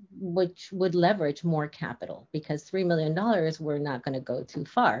which would leverage more capital, because $3 million were not going to go too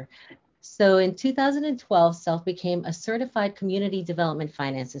far. So in 2012, SELF became a certified community development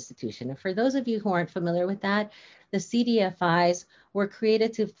finance institution. And for those of you who aren't familiar with that, the CDFIs were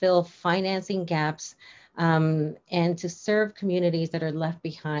created to fill financing gaps, and to serve communities that are left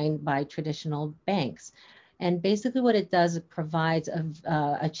behind by traditional banks. And basically what it does, it provides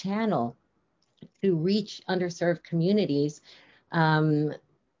a channel to reach underserved communities,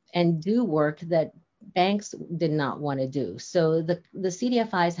 and do work that banks did not want to do. So the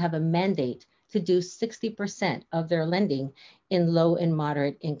CDFIs have a mandate to do 60% of their lending in low and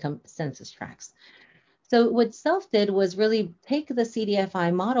moderate income census tracts. So what SELF did was really take the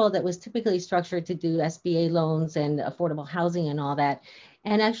CDFI model that was typically structured to do SBA loans and affordable housing and all that,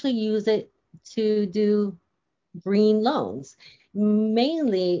 and actually use it to do green loans,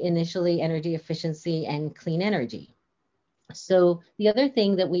 mainly initially energy efficiency and clean energy. So the other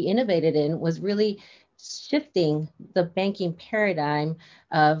thing that we innovated in was really shifting the banking paradigm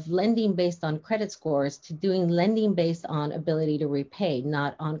of lending based on credit scores to doing lending based on ability to repay,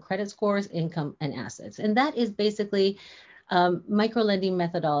 not on credit scores, income, and assets. And that is basically micro lending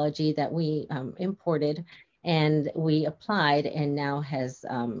methodology that we imported and we applied, and now has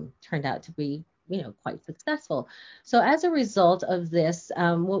turned out to be quite successful. So as a result of this,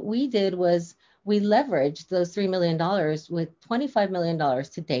 what we did was we leveraged those $3 million with $25 million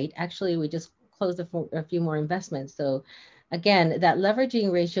to date. Actually, we just closed a few more investments. So again, that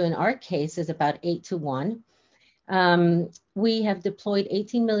leveraging ratio in our case is about 8 to 1. We have deployed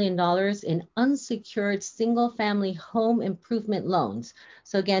 $18 million in unsecured single family home improvement loans.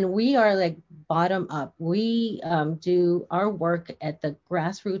 So again, we are like bottom up. We do our work at the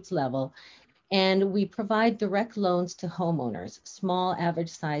grassroots level, and we provide direct loans to homeowners, small, average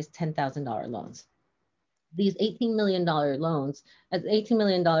size, $10,000 loans. These $18 million loans, $18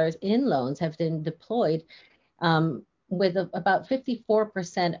 million in loans have been deployed, with about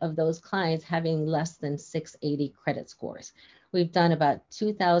 54% of those clients having less than 680 credit scores. We've done about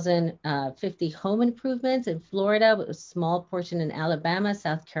 2,050 home improvements in Florida, with a small portion in Alabama,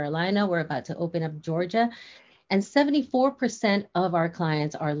 South Carolina. We're about to open up Georgia. And 74% of our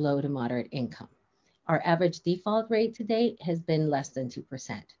clients are low to moderate income. Our average default rate to date has been less than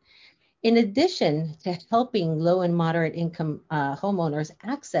 2%. In addition to helping low and moderate income homeowners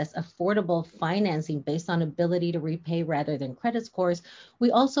access affordable financing based on ability to repay rather than credit scores,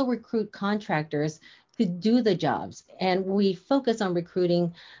 we also recruit contractors to do the jobs. And we focus on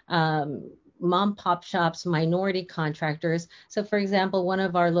recruiting mom pop shops, minority contractors. So for example, one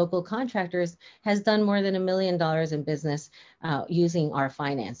of our local contractors has done more than $1 million in business using our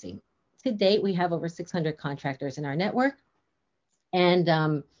financing. To date, we have over 600 contractors in our network,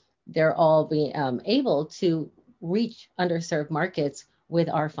 and they're all being able to reach underserved markets with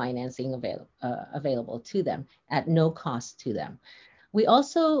our financing available to them at no cost to them. We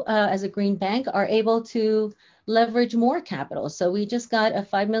also, as a green bank, are able to leverage more capital. So we just got a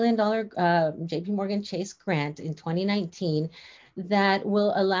 $5 million JP Morgan Chase grant in 2019 that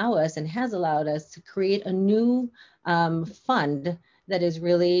will allow us and has allowed us to create a new fund that is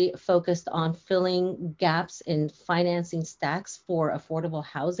really focused on filling gaps in financing stacks for affordable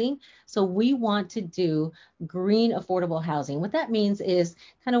housing. So we want to do green affordable housing. What that means is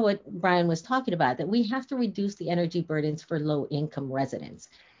kind of what Brian was talking about, that we have to reduce the energy burdens for low income residents.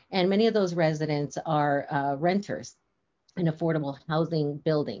 And many of those residents are renters in affordable housing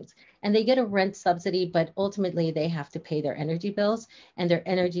buildings. And they get a rent subsidy, but ultimately they have to pay their energy bills, and their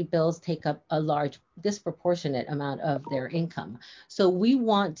energy bills take up a large disproportionate amount of their income. So we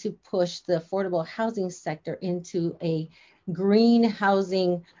want to push the affordable housing sector into a green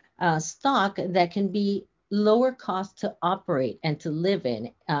housing stock that can be lower cost to operate and to live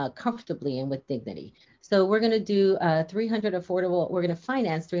in comfortably and with dignity. So we're going to do we're going to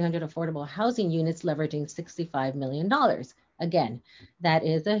finance 300 affordable housing units leveraging $65 million. Again, that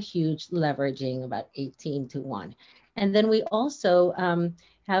is a huge leveraging, about 18 to 1. And then we also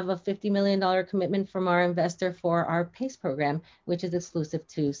have a $50 million commitment from our investor for our PACE program, which is exclusive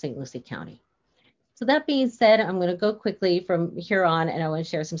to St. Lucie County. So that being said, I'm going to go quickly from here on, and I want to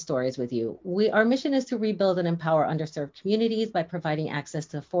share some stories with you. Our mission is to rebuild and empower underserved communities by providing access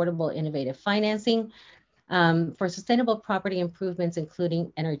to affordable, innovative financing for sustainable property improvements,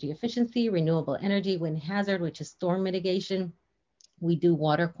 including energy efficiency, renewable energy, wind hazard, which is storm mitigation. We do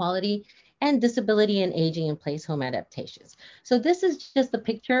water quality, and disability and aging in place home adaptations. So this is just a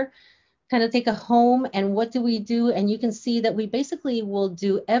picture. Kind of take a home and what do we do? And you can see that we basically will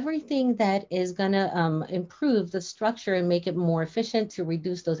do everything that is going to improve the structure and make it more efficient to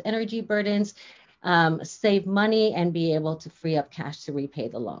reduce those energy burdens, save money, and be able to free up cash to repay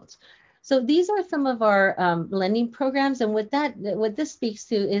the loans. So these are some of our lending programs. And what this speaks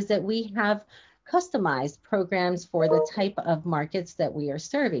to is that we have customized programs for the type of markets that we are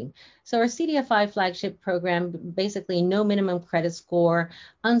serving. So our CDFI flagship program, basically no minimum credit score,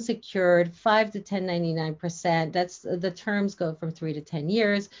 unsecured, 5 to 1099%. That's the terms go from 3 to 10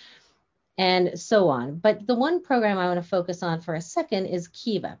 years and so on. But the one program I want to focus on for a second is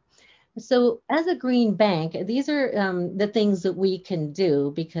Kiva. So as a green bank, these are the things that we can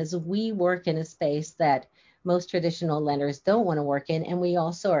do because we work in a space that most traditional lenders don't want to work in. And we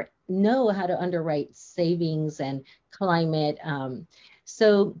also know how to underwrite savings and climate.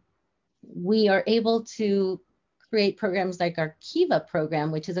 So we are able to create programs like our Kiva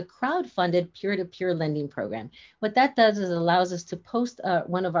program, which is a crowd-funded peer-to-peer lending program. What that does is allows us to post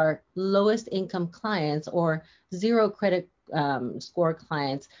one of our lowest income clients or zero credit score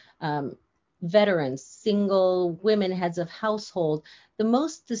clients, veterans, single women, heads of household, the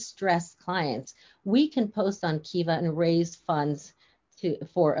most distressed clients. We can post on Kiva and raise funds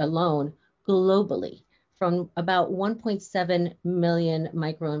for a loan globally from about 1.7 million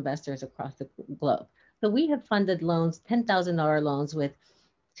micro investors across the globe. So we have funded loans, $10,000 loans with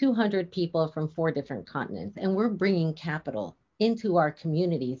 200 people from 4 different continents, and we're bringing capital into our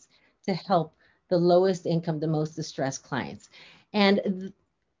communities to help the lowest income, the most distressed clients.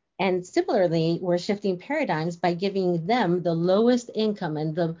 And similarly, we're shifting paradigms by giving them the lowest income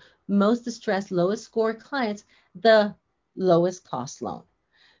and the most distressed, lowest score clients the lowest cost loan,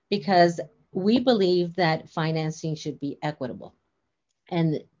 because we believe that financing should be equitable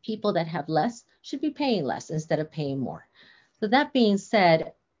and people that have less should be paying less instead of paying more. So that being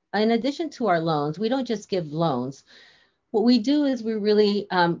said, in addition to our loans, we don't just give loans. What we do is we really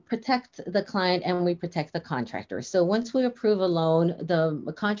protect the client and we protect the contractor. So once we approve a loan,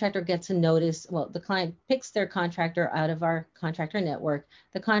 the contractor gets a notice. Well, the client picks their contractor out of our contractor network.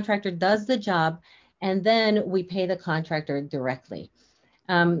 The contractor does the job, and then we pay the contractor directly.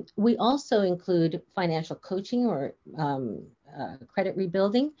 We also include financial coaching or credit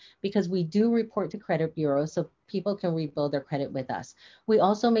rebuilding, because we do report to credit bureaus so people can rebuild their credit with us. We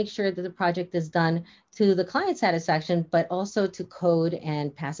also make sure that the project is done to the client satisfaction, but also to code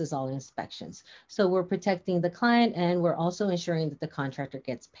and passes all inspections. So we're protecting the client, and we're also ensuring that the contractor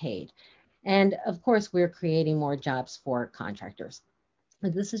gets paid. And of course, we're creating more jobs for contractors.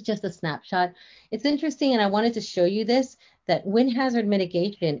 This is just a snapshot. It's interesting, and I wanted to show you this, that wind hazard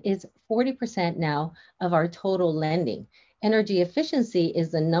mitigation is 40% now of our total lending. Energy efficiency is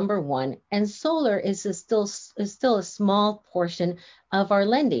the number one, and solar is still a small portion of our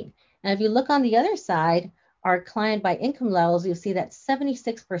lending. And if you look on the other side, our client by income levels, you'll see that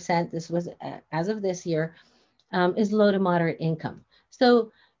 76%, this was as of this year, is low to moderate income.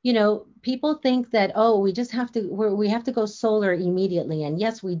 So, you know, people think that, oh, we have to go solar immediately. And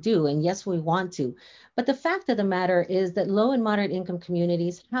yes, we do. And yes, we want to. But the fact of the matter is that low and moderate income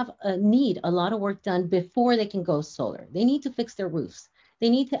communities need a lot of work done before they can go solar. They need to fix their roofs.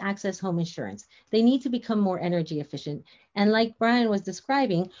 They need to access home insurance. They need to become more energy efficient. And like Brian was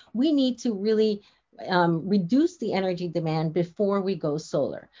describing, we need to really reduce the energy demand before we go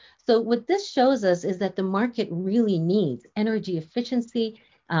solar. So what this shows us is that the market really needs energy efficiency,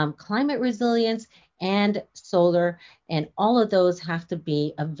 climate resilience, and solar, and all of those have to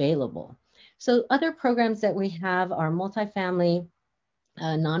be available. So other programs that we have are multifamily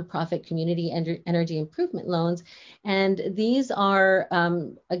nonprofit community energy improvement loans. And these are,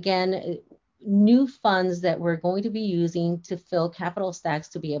 again, new funds that we're going to be using to fill capital stacks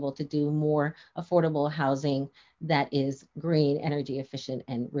to be able to do more affordable housing that is green, energy efficient,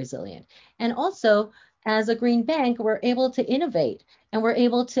 and resilient. And also, as a green bank, we're able to innovate, and we're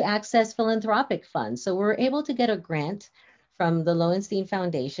able to access philanthropic funds. So we're able to get a grant from the Lowenstein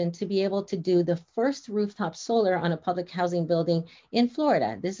Foundation to be able to do the first rooftop solar on a public housing building in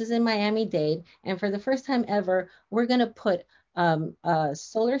Florida. This is in Miami-Dade, and for the first time ever, we're going to put a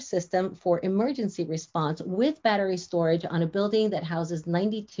solar system for emergency response with battery storage on a building that houses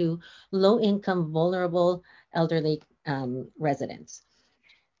 92 low-income, vulnerable elderly residents.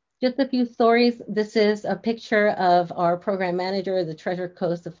 Just a few stories. This is a picture of our program manager, the Treasure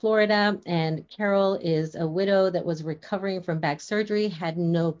Coast of Florida, and Carol is a widow that was recovering from back surgery, had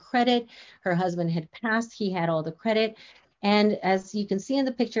no credit. Her husband had passed, he had all the credit. And as you can see in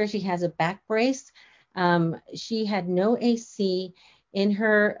the picture, she has a back brace. She had no AC in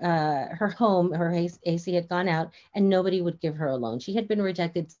her home. Her AC had gone out, and nobody would give her a loan. She had been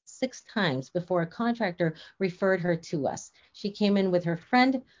rejected 6 times before a contractor referred her to us. She came in with her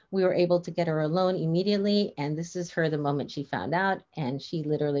friend. We were able to get her a loan immediately, and this is her the moment she found out, and she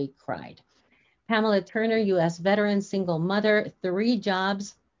literally cried. Pamela Turner, U.S. veteran, single mother, 3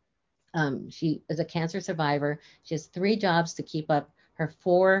 jobs. She is a cancer survivor. She has 3 jobs to keep up her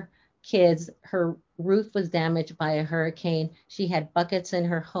 4 kids. Her roof was damaged by a hurricane. She had buckets in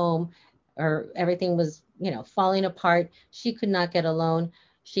her home, or everything was, falling apart. She could not get a loan.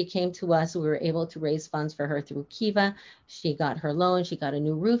 She came to us. We were able to raise funds for her through Kiva. She got her loan. She got a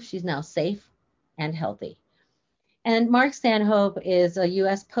new roof. She's now safe and healthy. And Mark Stanhope is a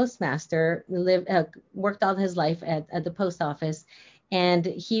U.S. postmaster, worked all his life at the post office, and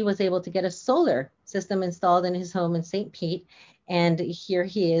he was able to get a solar system installed in his home in St. Pete. And here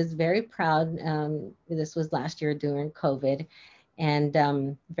he is, very proud. This was last year during COVID,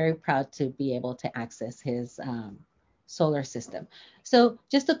 and very proud to be able to access his solar system. So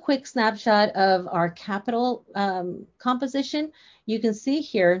just a quick snapshot of our capital composition. You can see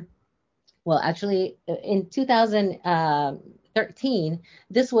here, well, actually, in 2013,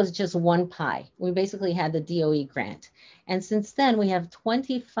 this was just one pie. We basically had the DOE grant. And since then, we have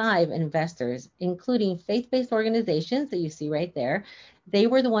 25 investors, including faith-based organizations that you see right there. They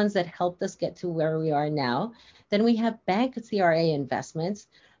were the ones that helped us get to where we are now. Then we have bank CRA investments,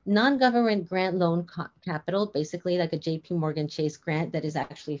 non-government grant loan capital, basically like a JP Morgan Chase grant that is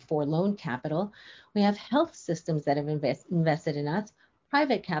actually for loan capital. We have health systems that have invested in us,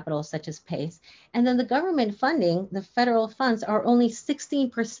 private capital such as PACE, and then the government funding, the federal funds, are only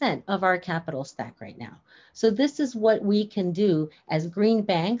 16% of our capital stack right now. So this is what we can do as green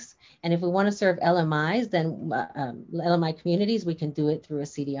banks, and if we want to serve LMIs, then LMI communities, we can do it through a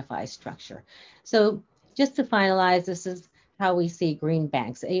CDFI structure. So just to finalize, this is how we see green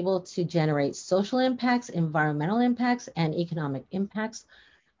banks able to generate social impacts, environmental impacts, and economic impacts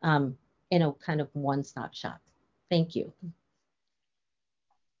in a kind of one-stop shop. Thank you.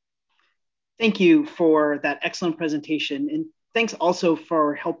 Thank you for that excellent presentation. And thanks also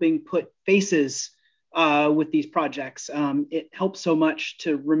for helping put faces with these projects. It helps so much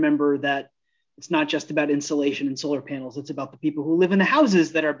to remember that it's not just about insulation and solar panels. It's about the people who live in the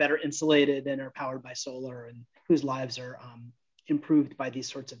houses that are better insulated and are powered by solar and whose lives are improved by these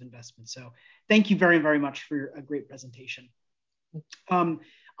sorts of investments. So thank you very, very much for a great presentation.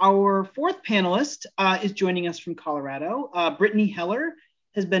 Our fourth panelist is joining us from Colorado. Brittany Heller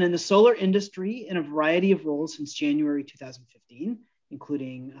has been in the solar industry in a variety of roles since January 2015,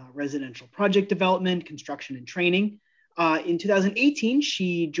 including residential project development, construction, and training. In 2018,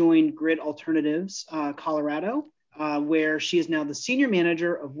 she joined Grid Alternatives Colorado, where she is now the Senior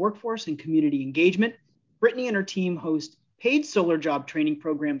Manager of Workforce and Community Engagement. Brittany and her team host paid solar job training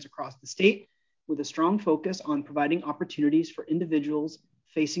programs across the state with a strong focus on providing opportunities for individuals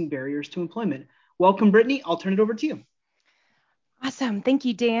facing barriers to employment. Welcome, Brittany. I'll turn it over to you. Awesome. Thank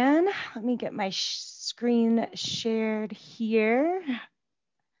you, Dan. Let me get my screen shared here.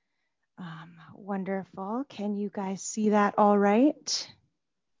 Wonderful. Can you guys see that all right?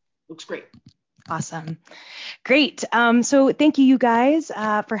 Looks great. Awesome. Great. So thank you guys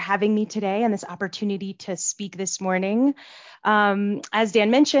for having me today and this opportunity to speak this morning. As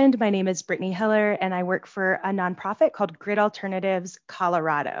Dan mentioned, my name is Brittany Heller and I work for a nonprofit called Grid Alternatives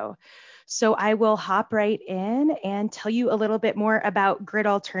Colorado. So I will hop right in and tell you a little bit more about Grid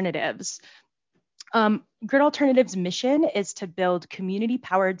Alternatives. Grid Alternatives' mission is to build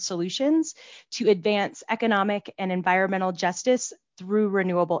community-powered solutions to advance economic and environmental justice through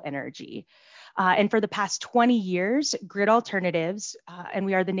renewable energy. And for the past 20 years, Grid Alternatives, and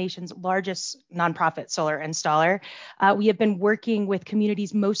we are the nation's largest nonprofit solar installer, we have been working with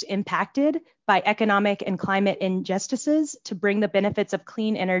communities most impacted by economic and climate injustices to bring the benefits of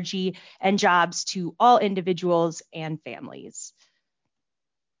clean energy and jobs to all individuals and families.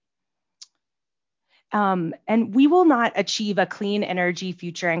 And we will not achieve a clean energy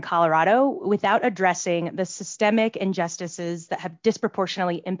future in Colorado without addressing the systemic injustices that have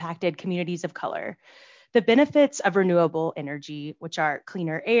disproportionately impacted communities of color. The benefits of renewable energy, which are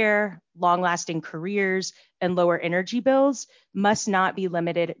cleaner air, long-lasting careers, and lower energy bills, must not be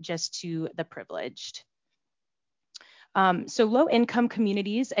limited just to the privileged. So low-income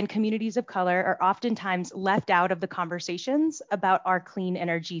communities and communities of color are oftentimes left out of the conversations about our clean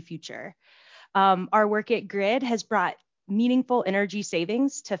energy future. Our work at Grid has brought meaningful energy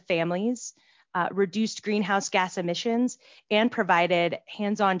savings to families, reduced greenhouse gas emissions, and provided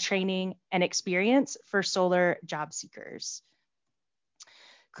hands-on training and experience for solar job seekers.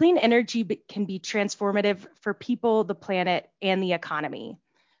 Clean energy can be transformative for people, the planet, and the economy.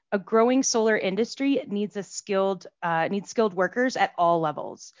 A growing solar industry needs skilled workers at all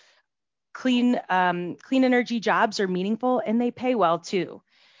levels. Clean energy jobs are meaningful and they pay well too.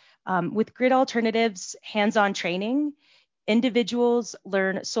 With Grid Alternatives hands-on training, individuals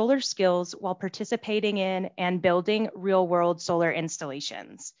learn solar skills while participating in and building real-world solar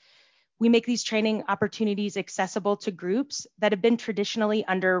installations. We make these training opportunities accessible to groups that have been traditionally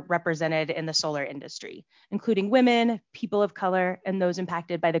underrepresented in the solar industry, including women, people of color, and those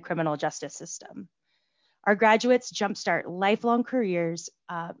impacted by the criminal justice system. Our graduates jumpstart lifelong careers,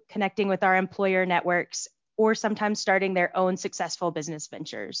 connecting with our employer networks, or sometimes starting their own successful business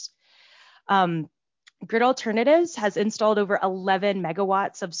ventures. Grid Alternatives has installed over 11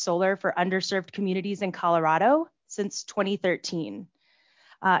 megawatts of solar for underserved communities in Colorado since 2013.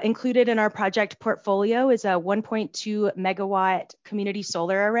 Included in our project portfolio is a 1.2 megawatt community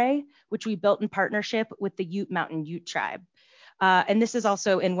solar array, which we built in partnership with the Ute Mountain Ute Tribe. And this is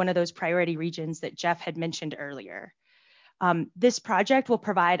also in one of those priority regions that Jeff had mentioned earlier. This project will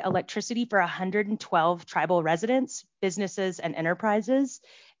provide electricity for 112 tribal residents, businesses, and enterprises.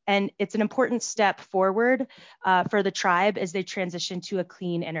 And it's an important step forward for the tribe as they transition to a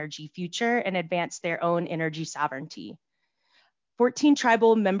clean energy future and advance their own energy sovereignty. 14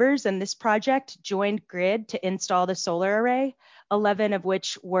 tribal members in this project joined Grid to install the solar array, 11 of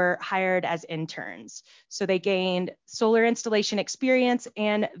which were hired as interns. So they gained solar installation experience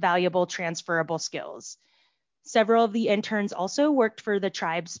and valuable transferable skills. Several of the interns also worked for the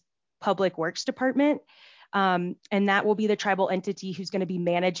tribe's public works department, and that will be the tribal entity who's going to be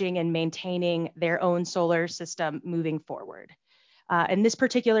managing and maintaining their own solar system moving forward. And this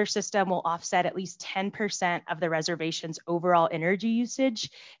particular system will offset at least 10% of the reservation's overall energy usage,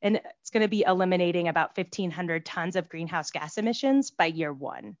 and it's going to be eliminating about 1,500 tons of greenhouse gas emissions by year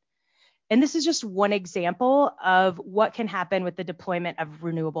one. And this is just one example of what can happen with the deployment of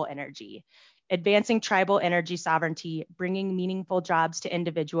renewable energy. Advancing tribal energy sovereignty, bringing meaningful jobs to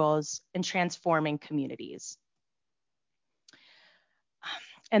individuals, and transforming communities.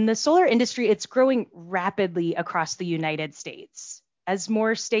 And the solar industry, it's growing rapidly across the United States. As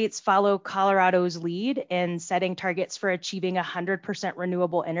more states follow Colorado's lead in setting targets for achieving 100%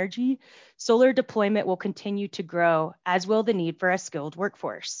 renewable energy, solar deployment will continue to grow, as will the need for a skilled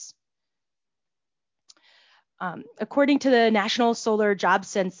workforce. According to the National Solar Job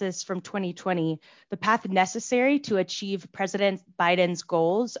Census from 2020, the path necessary to achieve President Biden's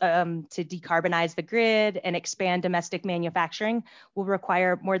goals to decarbonize the grid and expand domestic manufacturing will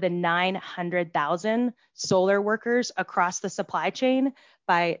require more than 900,000 solar workers across the supply chain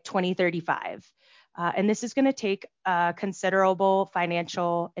by 2035. And this is going to take a considerable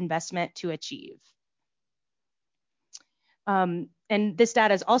financial investment to achieve. And this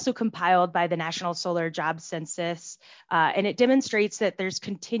data is also compiled by the National Solar Job Census, and it demonstrates that there's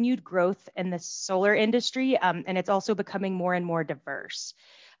continued growth in the solar industry, and it's also becoming more and more diverse.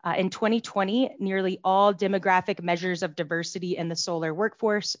 In 2020, nearly all demographic measures of diversity in the solar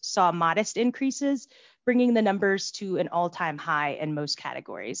workforce saw modest increases, bringing the numbers to an all-time high in most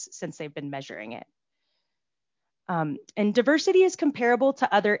categories since they've been measuring it. And diversity is comparable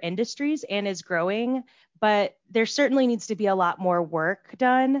to other industries and is growing, but there certainly needs to be a lot more work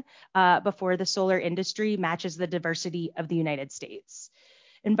done before the solar industry matches the diversity of the United States.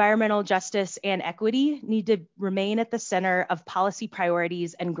 Environmental justice and equity need to remain at the center of policy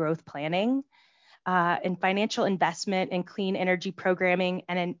priorities and growth planning. And financial investment in clean energy programming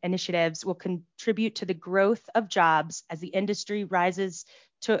and initiatives will contribute to the growth of jobs as the industry rises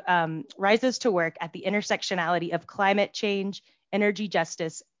to work at the intersectionality of climate change, energy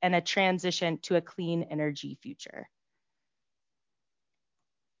justice, and a transition to a clean energy future.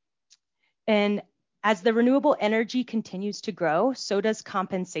 And as the renewable energy continues to grow, so does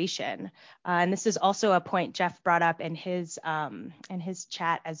compensation. And this is also a point Jeff brought up in his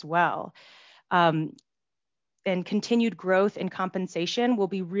chat as well. And continued growth in compensation will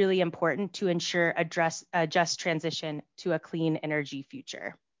be really important to ensure a just transition to a clean energy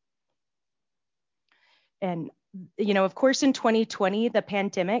future. And, you know, of course, in 2020, the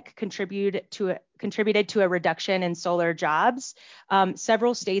pandemic contributed to a reduction in solar jobs.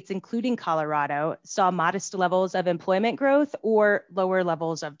 Several states, including Colorado, saw modest levels of employment growth or lower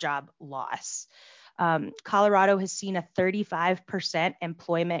levels of job loss. Colorado has seen a 35%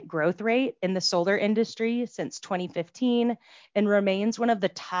 employment growth rate in the solar industry since 2015 and remains one of the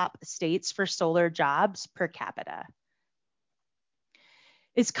top states for solar jobs per capita.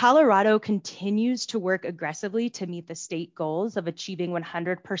 As Colorado continues to work aggressively to meet the state goals of achieving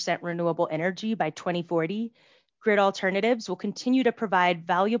 100% renewable energy by 2040, Grid Alternatives will continue to provide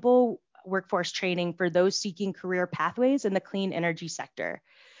valuable workforce training for those seeking career pathways in the clean energy sector.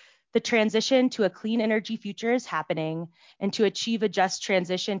 The transition to a clean energy future is happening, and to achieve a just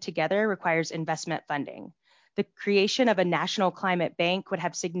transition together requires investment funding. The creation of a national climate bank would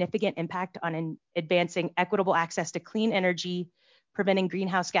have significant impact on advancing equitable access to clean energy, preventing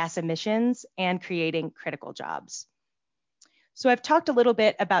greenhouse gas emissions, and creating critical jobs. So I've talked a little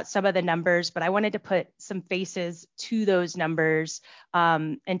bit about some of the numbers, but I wanted to put some faces to those numbers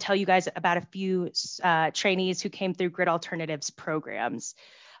and tell you guys about a few trainees who came through Grid Alternatives programs.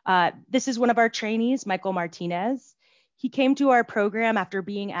 This is one of our trainees, Michael Martinez. He came to our program after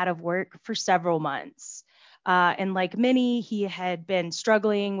being out of work for several months. And like many, he had been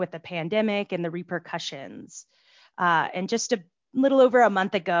struggling with the pandemic and the repercussions. And just a little over a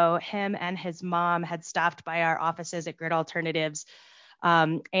month ago, him and his mom had stopped by our offices at Grid Alternatives.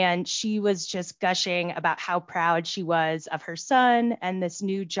 And she was just gushing about how proud she was of her son and this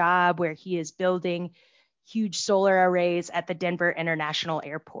new job where he is building huge solar arrays at the Denver International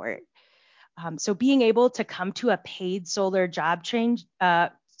Airport. So being able to come to a paid solar job training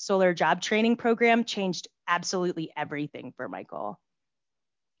program changed absolutely everything for Michael.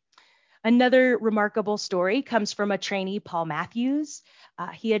 Another remarkable story comes from a trainee, Paul Matthews.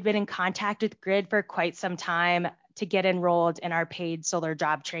 He had been in contact with Grid for quite some time to get enrolled in our paid solar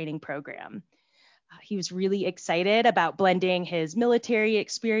job training program. He was really excited about blending his military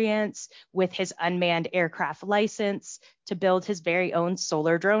experience with his unmanned aircraft license to build his very own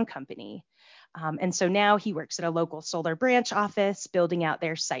solar drone company. And so now he works at a local solar branch office, building out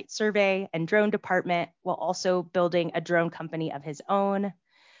their site survey and drone department, while also building a drone company of his own.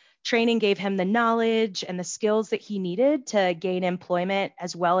 Training gave him the knowledge and the skills that he needed to gain employment,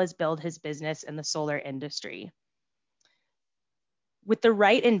 as well as build his business in the solar industry. With the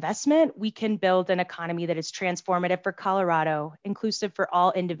right investment, we can build an economy that is transformative for Colorado, inclusive for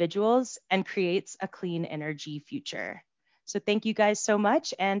all individuals, and creates a clean energy future. So thank you guys so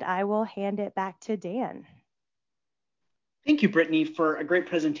much, and I will hand it back to Dan. Thank you, Brittany, for a great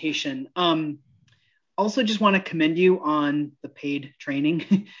presentation. Also just want to commend you on the paid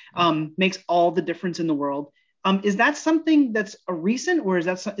training. Makes all the difference in the world. Is that something that's a recent, or is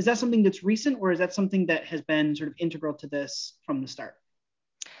that something that's recent, or is that something that has been sort of integral to this from the start?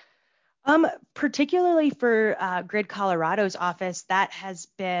 Particularly for Grid Colorado's office, that has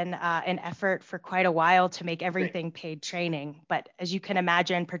been an effort for quite a while to make everything paid training. But as you can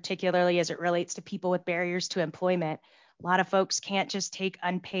imagine, particularly as it relates to people with barriers to employment, a lot of folks can't just take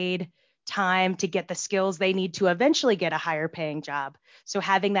unpaid time to get the skills they need to eventually get a higher paying job. So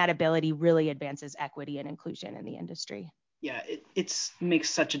having that ability really advances equity and inclusion in the industry. Yeah, it makes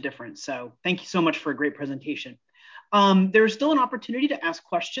such a difference. So thank you so much for a great presentation. There's still an opportunity to ask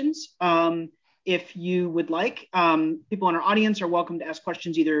questions. If you would like, people in our audience are welcome to ask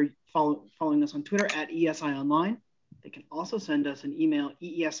questions either following us on Twitter at EESI Online. They can also send us an email,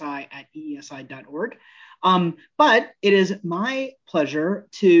 eesi@eesi.org. But it is my pleasure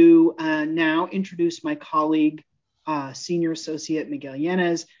to now introduce my colleague, Senior Associate Miguel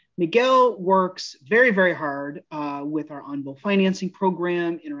Yanez. Miguel works very, very hard with our on-bill financing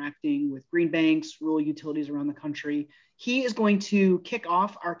program, interacting with green banks, rural utilities around the country. He is going to kick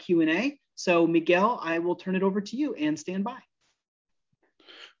off our Q&A. So Miguel, I will turn it over to you and stand by.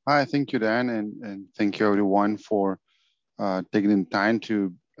 Hi, thank you, Dan, and thank you everyone for taking the time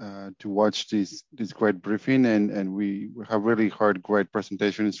to watch this great briefing. And we have really heard great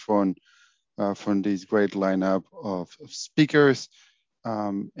presentations from this great lineup of speakers.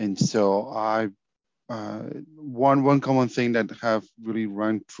 And so one common thing that have really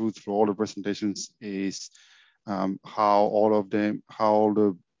run through all the presentations is how all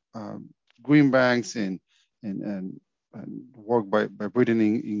the green banks and work by Britain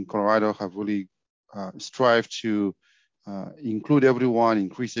in Colorado have really strived to include everyone,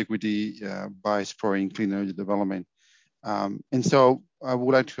 increase equity by spurring clean energy development. And so I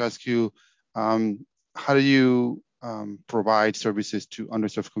would like to ask you, how do you provide services to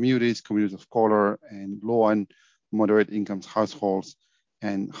underserved communities of color, and low and moderate income households,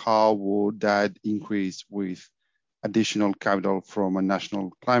 and how would that increase with additional capital from a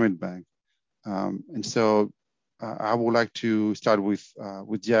national climate bank? And so I would like to start with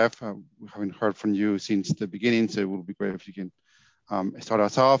Jeff. We haven't heard from you since the beginning, so it would be great if you can start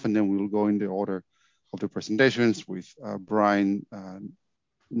us off, and then we will go in the order of the presentations with Brian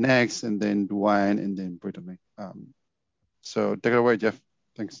next, and then Duane, and then Brittany. So take it away, Jeff.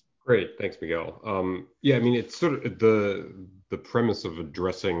 Thanks. Great, thanks, Miguel. Yeah, I mean, it's sort of the premise of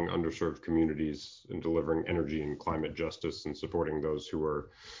addressing underserved communities and delivering energy and climate justice and supporting those who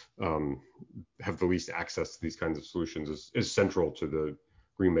are have the least access to these kinds of solutions is central to the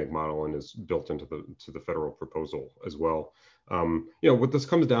Green Bank model and is built into the federal proposal as well. What this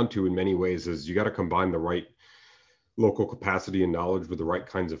comes down to in many ways is you got to combine the right local capacity and knowledge with the right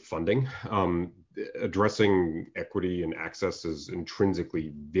kinds of funding. Addressing equity and access is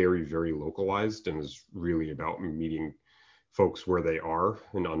intrinsically very, very localized and is really about meeting folks where they are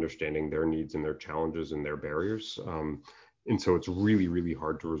and understanding their needs and their challenges and their barriers. And so it's really, really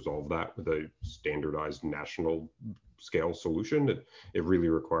hard to resolve that with a standardized national scale solution. It really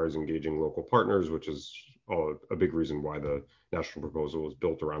requires engaging local partners, which is a big reason why the national proposal is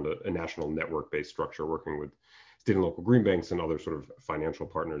built around a national network-based structure, working with state and local green banks and other sort of financial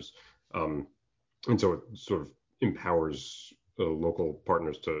partners. And so it sort of empowers local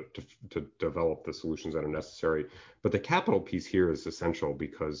partners to develop the solutions that are necessary. But the capital piece here is essential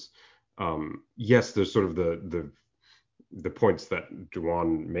because, yes, there's sort of the points that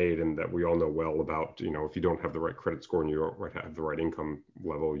Duane made and that we all know well about, if you don't have the right credit score and you don't have the right income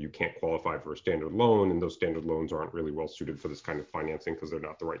level, you can't qualify for a standard loan. And those standard loans aren't really well suited for this kind of financing because they're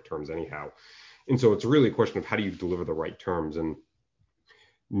not the right terms anyhow. And so it's really a question of how do you deliver the right terms, and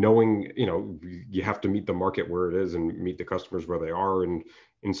knowing, you have to meet the market where it is and meet the customers where they are. And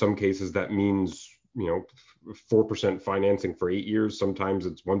in some cases that means, 4% financing for 8 years. Sometimes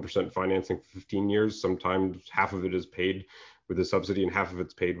it's 1% financing for 15 years. Sometimes half of it is paid with a subsidy and half of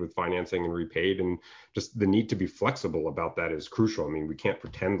it's paid with financing and repaid. And just the need to be flexible about that is crucial. I mean, we can't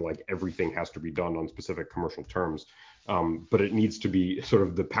pretend like everything has to be done on specific commercial terms. But it needs to be sort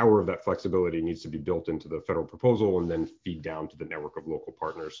of the power of that flexibility needs to be built into the federal proposal and then feed down to the network of local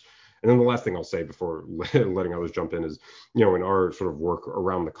partners. And then the last thing I'll say before letting others jump in is, in our sort of work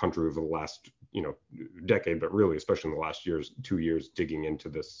around the country over the last, decade, but really, especially in the last 2 years, digging into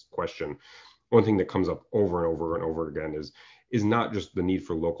this question, one thing that comes up over and over and over again is not just the need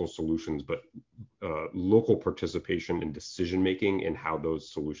for local solutions, but local participation in decision making and how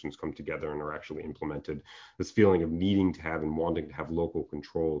those solutions come together and are actually implemented. This feeling of needing to have and wanting to have local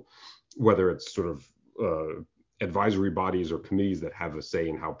control, whether it's sort of advisory bodies or committees that have a say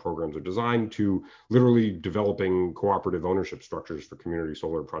in how programs are designed, to literally developing cooperative ownership structures for community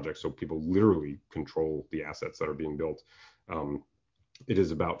solar projects so people literally control the assets that are being built. it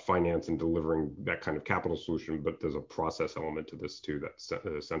is about finance and delivering that kind of capital solution, but there's a process element to this too that's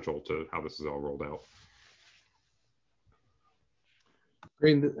essential to how this is all rolled out.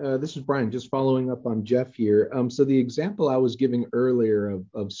 Great. This is Brian, just following up on Jeff here. So the example I was giving earlier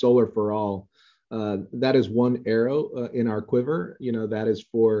of Solar for All, that is one arrow in our quiver. You know, that is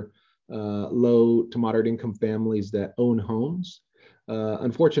for low to moderate income families that own homes.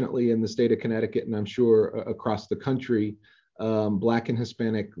 Unfortunately, in the state of Connecticut, and I'm sure across the country, Black and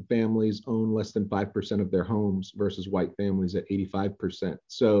Hispanic families own less than 5% of their homes versus white families at 85%.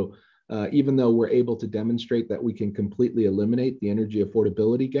 So even though we're able to demonstrate that we can completely eliminate the energy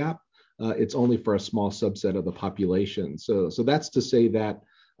affordability gap, it's only for a small subset of the population. So that's to say that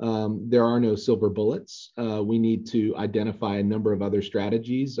there are no silver bullets. We need to identify a number of other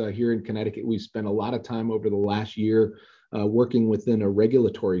strategies. Here in Connecticut, we've spent a lot of time over the last year working within a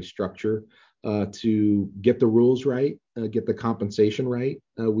regulatory structure to get the rules right, get the compensation right.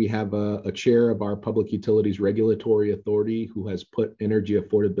 We have a chair of our Public Utilities Regulatory Authority who has put energy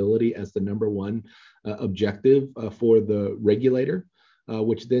affordability as the number one objective for the regulator,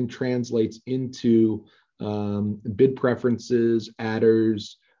 which then translates into bid preferences,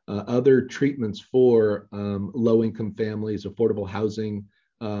 adders, other treatments for low-income families, affordable housing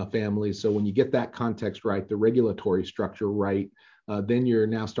families. So when you get that context right, the regulatory structure right, then you're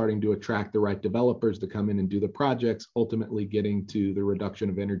now starting to attract the right developers to come in and do the projects, ultimately getting to the reduction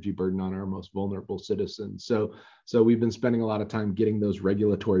of energy burden on our most vulnerable citizens. So we've been spending a lot of time getting those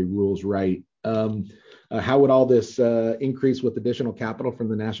regulatory rules right. How would all this increase with additional capital from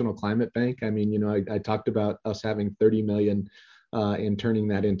the National Climate Bank? I mean, you know, I talked about us having 30 million and turning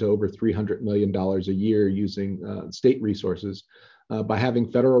that into over $300 million a year using state resources. By having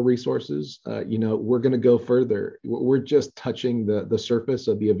federal resources, you know, we're going to go further. We're just touching the surface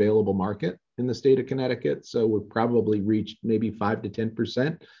of the available market in the state of Connecticut. So we've probably reached maybe 5 to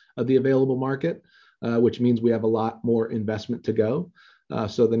 10% of the available market, which means we have a lot more investment to go.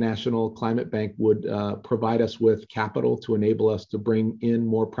 So the National Climate Bank would provide us with capital to enable us to bring in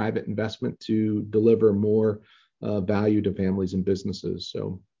more private investment to deliver more value to families and businesses.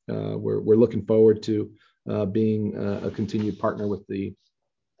 So we're looking forward to being a continued partner with the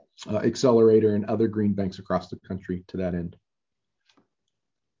accelerator and other green banks across the country to that end.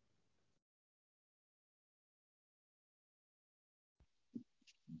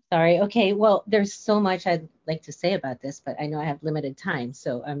 Sorry. Okay. Well, there's so much I'd like to say about this, but I know I have limited time,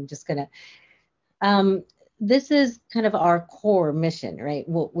 so I'm just gonna. This is kind of our core mission, right?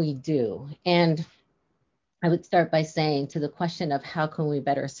 What we do, and I would start by saying, to the question of how can we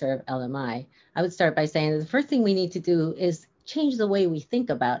better serve LMI, I would start by saying that the first thing we need to do is change the way we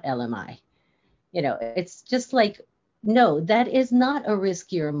think about LMI. You know, it's just like, no, that is not a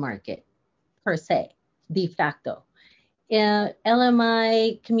riskier market per se, de facto.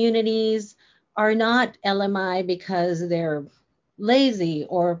 LMI communities are not LMI because they're lazy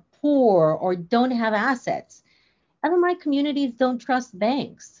or poor or don't have assets. LMI communities don't trust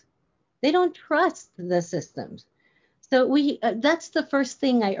banks. They don't trust the systems. So that's the first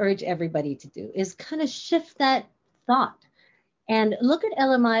thing I urge everybody to do, is kind of shift that thought and look at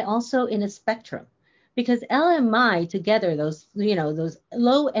LMI also in a spectrum, because LMI together, those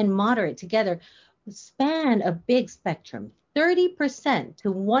low and moderate together, span a big spectrum. 30%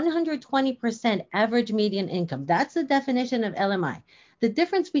 to 120% average median income. That's the definition of LMI. The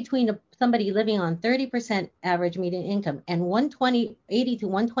difference between somebody living on 30% average median income and 80 to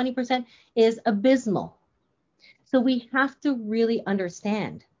 120% is abysmal. So we have to really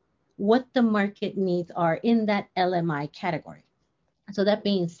understand what the market needs are in that LMI category. So that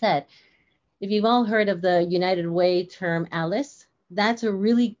being said, if you've all heard of the United Way term ALICE, that's a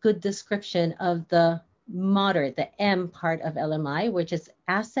really good description of the moderate, the M part of LMI, which is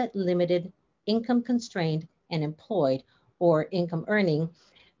asset limited, income constrained, and employed or income earning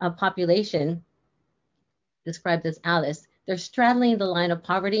population, described as ALICE. They're straddling the line of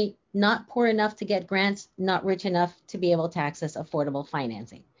poverty, not poor enough to get grants, not rich enough to be able to access affordable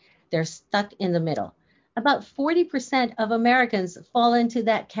financing. They're stuck in the middle. About 40% of Americans fall into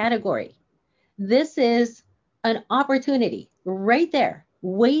that category. This is an opportunity right there,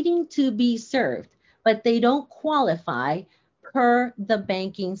 waiting to be served, but they don't qualify per the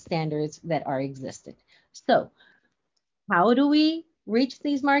banking standards that are existed. So how do we reach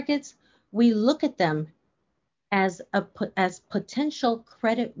these markets? We look at them as potential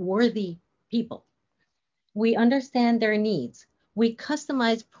credit-worthy people. We understand their needs. We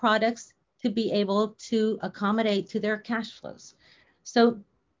customize products to be able to accommodate to their cash flows. So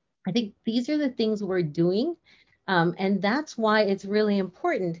I think these are the things we're doing. And that's why it's really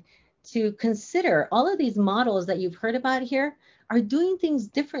important to consider all of these models that you've heard about here are doing things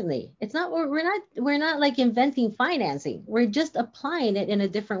differently. It's not, we're not like inventing financing. We're just applying it in a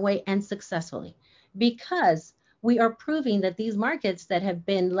different way and successfully, because we are proving that these markets that have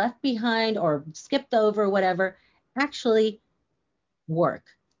been left behind or skipped over, whatever, actually work.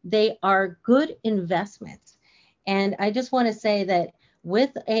 They are good investments. And I just want to say that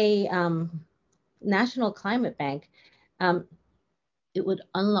with a National Climate Bank, it would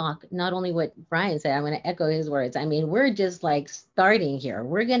unlock not only what Brian said, I'm going to echo his words. I mean, we're just like starting here.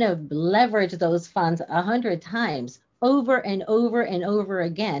 We're going to leverage those funds 100 times over and over and over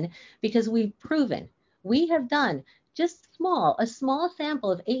again, because we've proven, we have done just a small sample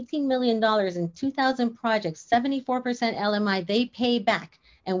of $18 million in 2,000 projects, 74% LMI, they pay back.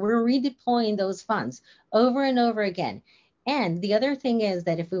 And we're redeploying those funds over and over again. And the other thing is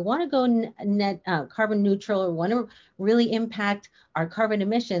that if we want to go net carbon neutral, or want to really impact our carbon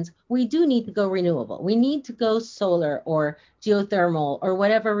emissions, we do need to go renewable. We need to go solar or geothermal or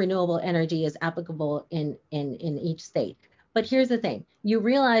whatever renewable energy is applicable in each state. But here's the thing, you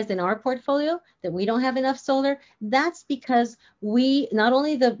realize in our portfolio that we don't have enough solar. That's because we, not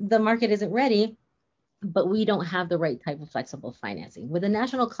only the market isn't ready, but we don't have the right type of flexible financing. With the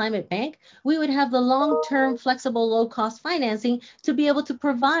National Climate Bank, we would have the long-term flexible low-cost financing to be able to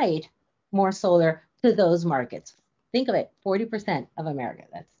provide more solar to those markets. Think of it, 40% of America.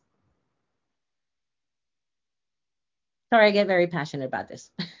 That's, sorry, I get very passionate about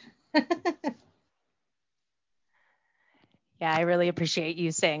this. Yeah, I really appreciate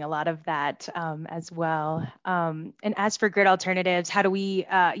you saying a lot of that as well. And as for grid alternatives, how do we,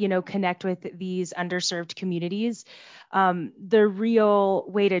 connect with these underserved communities? The real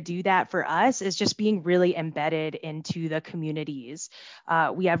way to do that for us is just being really embedded into the communities.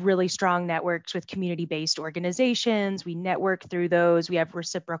 We have really strong networks with community-based organizations. We network through those. We have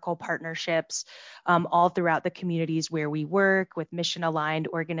reciprocal partnerships all throughout the communities where we work with mission-aligned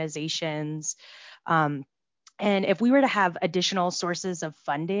organizations. And if we were to have additional sources of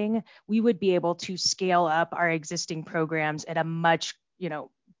funding, we would be able to scale up our existing programs at a much,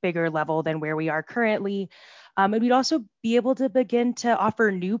 bigger level than where we are currently. And we'd also be able to begin to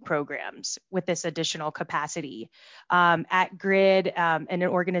offer new programs with this additional capacity. At Grid and an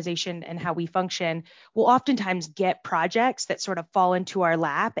organization and how we function, we'll oftentimes get projects that sort of fall into our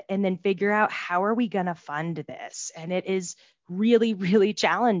lap and then figure out how are we going to fund this? And it is really, really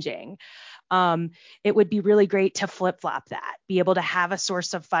challenging. It would be really great to flip-flop that, be able to have a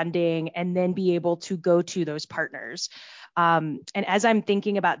source of funding and then be able to go to those partners. And as I'm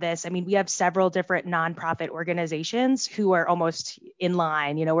thinking about this, I mean, we have several different nonprofit organizations who are almost in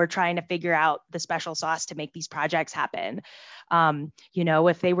line. We're trying to figure out the special sauce to make these projects happen.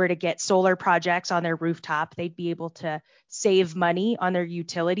 If they were to get solar projects on their rooftop, they'd be able to save money on their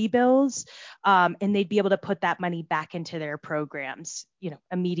utility bills, and they'd be able to put that money back into their programs,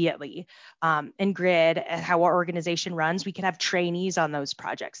 immediately. And Grid, how our organization runs, we can have trainees on those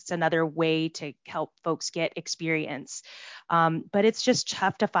projects. It's another way to help folks get experience. But it's just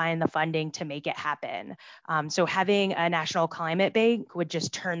tough to find the funding to make it happen. So having a National Climate Bank would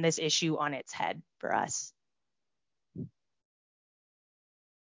just turn this issue on its head for us.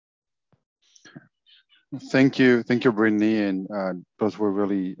 Thank you, Brittany, and those were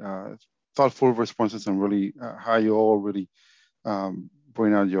really thoughtful responses, and really how you all really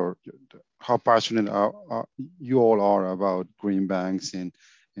bring out how passionate you all are about green banks, and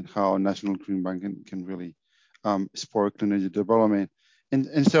how National Green Bank can really support clean energy development.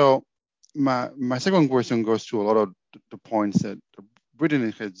 And so my second question goes to a lot of the points that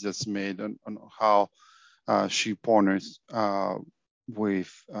Brittany has just made on how she partners with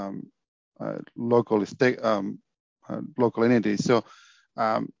local entities. So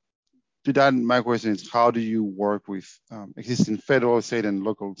to that, my question is, how do you work with existing federal, state, and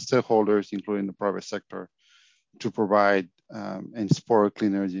local stakeholders, including the private sector, to provide and support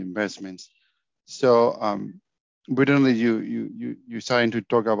clean energy investments? So Brittany, you're starting to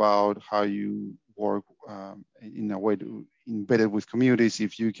talk about how you work in a way to embed it with communities.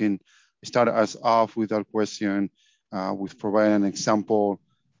 If you can start us off with that question, with providing an example,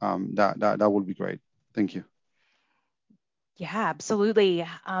 that would be great. Thank you. Yeah, absolutely.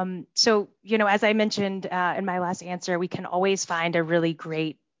 So, as I mentioned in my last answer, we can always find a really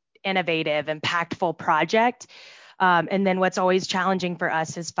great, innovative, impactful project. And then what's always challenging for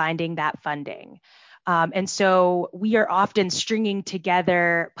us is finding that funding. And so we are often stringing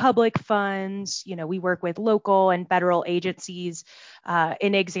together public funds. We work with local and federal agencies.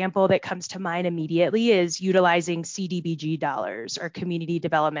 An example that comes to mind immediately is utilizing CDBG dollars or community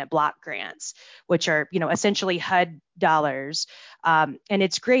development block grants, which are, essentially HUD dollars. And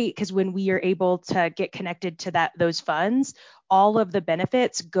it's great because when we are able to get connected to those funds, all of the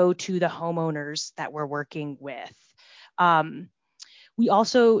benefits go to the homeowners that we're working with. We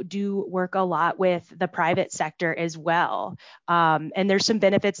also do work a lot with the private sector as well. And there's some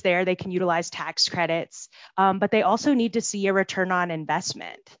benefits there. They can utilize tax credits, but they also need to see a return on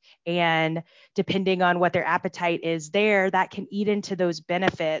investment. And depending on what their appetite is there, that can eat into those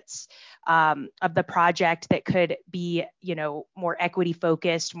benefits of the project that could be, more equity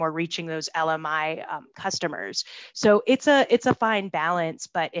focused, more reaching those LMI customers. So it's a fine balance,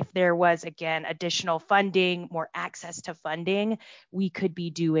 but if there was, again, additional funding, more access to funding, we could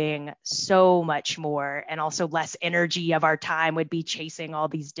be doing so much more, and also less energy of our time would be chasing all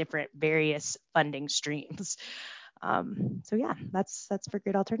these different various funding streams. So yeah, that's for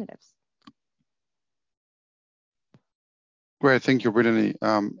Grid Alternatives. Great, thank you, Brittany.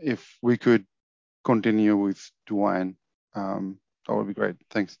 If we could continue with Duane, that would be great.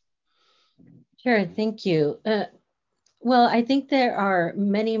 Thanks. Sure, thank you. Well, I think there are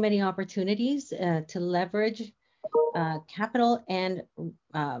many, many opportunities to leverage capital and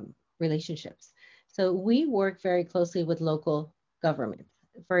relationships. So we work very closely with local government.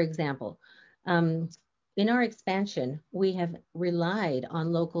 For example, in our expansion, we have relied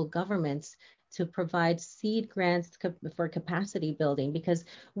on local governments to provide seed grants for capacity building, because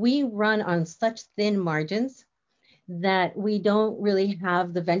we run on such thin margins that we don't really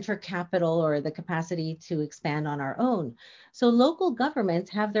have the venture capital or the capacity to expand on our own. So local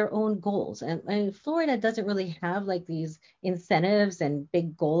governments have their own goals. And Florida doesn't really have like these incentives and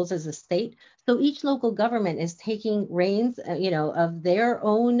big goals as a state. So each local government is taking reins, of their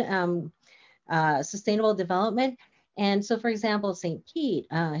own sustainable development. And so, for example, St. Pete,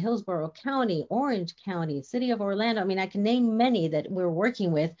 Hillsborough County, Orange County, City of Orlando, I can name many that we're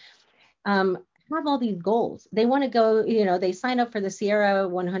working with, have all these goals. They want to go, they sign up for the Sierra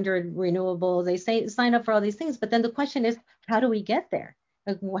 100 renewables, they sign up for all these things. But then the question is, how do we get there?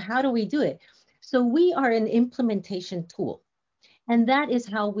 Like, how do we do it? So we are an implementation tool. And that is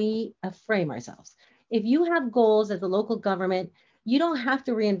how we frame ourselves. If you have goals as a local government, you don't have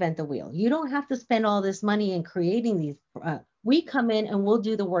to reinvent the wheel. You don't have to spend all this money in creating these. We come in and we'll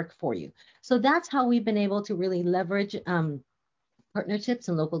do the work for you. So that's how we've been able to really leverage partnerships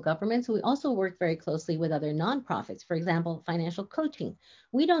and local governments. We also work very closely with other nonprofits. For example, financial coaching.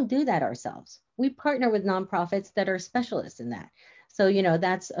 We don't do that ourselves. We partner with nonprofits that are specialists in that. So,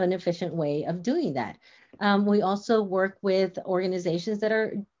 that's an efficient way of doing that. We also work with organizations that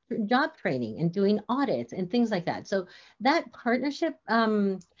are job training and doing audits and things like that. So that partnership,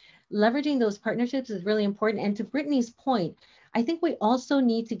 leveraging those partnerships is really important. And to Brittany's point, I think we also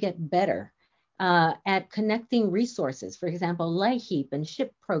need to get better at connecting resources. For example, LIHEAP and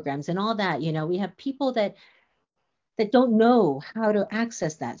SHIP programs and all that. We have people that don't know how to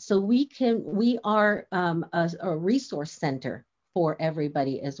access that. So we are a resource center for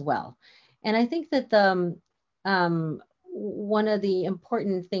everybody as well. And I think that one of the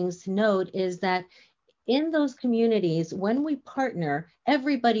important things to note is that in those communities, when we partner,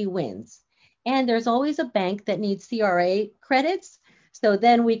 everybody wins. And there's always a bank that needs CRA credits. So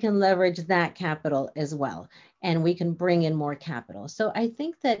then we can leverage that capital as well, and we can bring in more capital. So I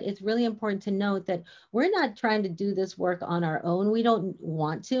think that it's really important to note that we're not trying to do this work on our own. We don't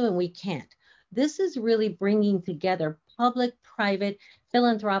want to, and we can't. This is really bringing together public, private,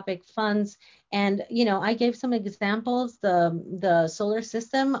 philanthropic funds. And, I gave some examples, the solar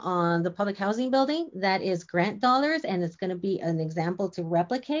system on the public housing building, that is grant dollars, and it's going to be an example to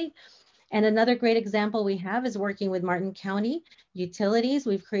replicate. And another great example we have is working with Martin County Utilities.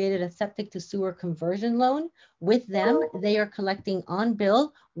 We've created a septic to sewer conversion loan with them. They are collecting on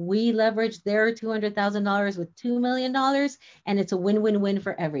bill. We leverage their $200,000 with $2 million, and it's a win-win-win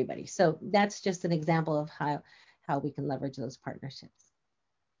for everybody. So that's just an example of how we can leverage those partnerships.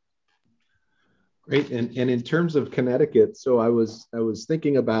 Great. And in terms of Connecticut, so I was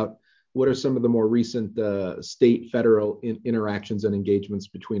thinking about what are some of the more recent state federal interactions and engagements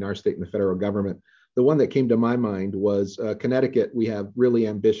between our state and the federal government. The one that came to my mind was Connecticut. We have really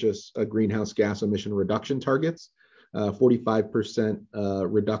ambitious greenhouse gas emission reduction targets, 45%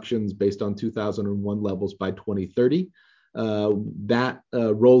 reductions based on 2001 levels by 2030. That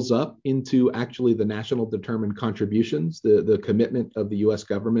rolls up into actually the national determined contributions, the commitment of the US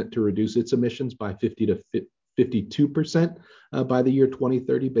government to reduce its emissions by 50 to 52% by the year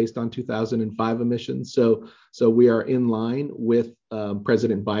 2030 based on 2005 emissions. So we are in line with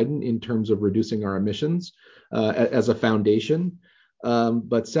President Biden in terms of reducing our emissions as a foundation.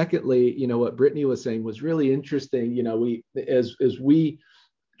 But secondly, what Brittany was saying was really interesting. As we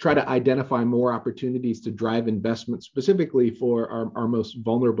try to identify more opportunities to drive investment specifically for our most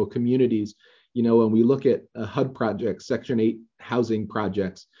vulnerable communities, when we look at HUD projects, Section 8 housing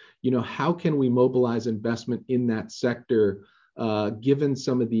projects, how can we mobilize investment in that sector, given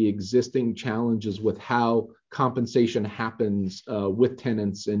some of the existing challenges with how compensation happens with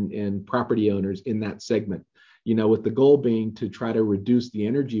tenants and property owners in that segment? With the goal being to try to reduce the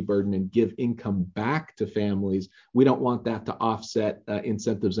energy burden and give income back to families. We don't want that to offset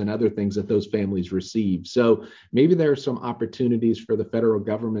incentives and other things that those families receive. So maybe there are some opportunities for the federal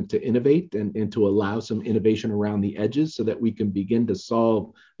government to innovate and to allow some innovation around the edges so that we can begin to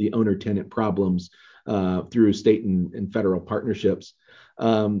solve the owner-tenant problems through state and federal partnerships.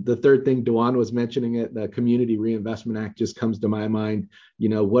 The third thing, Dewan was mentioning it, the Community Reinvestment Act just comes to my mind.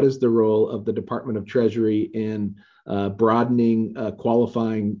 What is the role of the Department of Treasury in broadening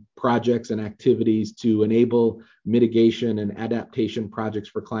qualifying projects and activities to enable mitigation and adaptation projects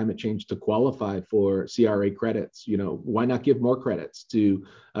for climate change to qualify for CRA credits? Why not give more credits to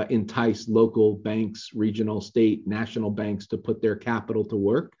entice local banks, regional, state, national banks to put their capital to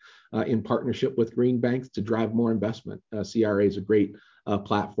work in partnership with green banks to drive more investment? CRA is a great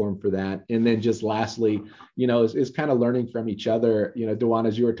platform for that. And then just lastly, is kind of learning from each other. Dewan,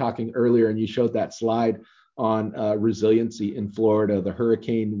 as you were talking earlier and you showed that slide on resiliency in Florida, the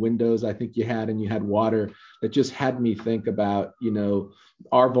hurricane windows I think you had, and you had water, that just had me think about,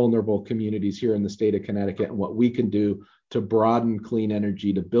 our vulnerable communities here in the state of Connecticut and what we can do to broaden clean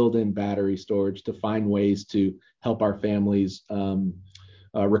energy, to build in battery storage, to find ways to help our families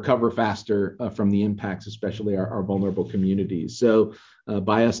recover faster from the impacts, especially our vulnerable communities. So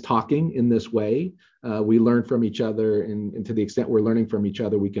by us talking in this way, we learn from each other, and to the extent we're learning from each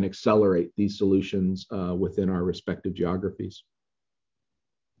other, we can accelerate these solutions within our respective geographies.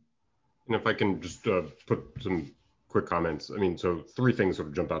 And if I can just put some quick comments. So three things sort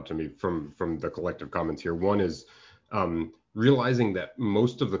of jump out to me from the collective comments here. One is realizing that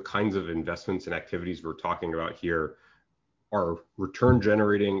most of the kinds of investments and activities we're talking about here are return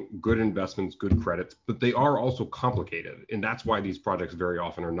generating, good investments, good credits, but they are also complicated. And that's why these projects very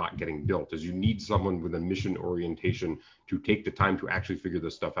often are not getting built, is you need someone with a mission orientation to take the time to actually figure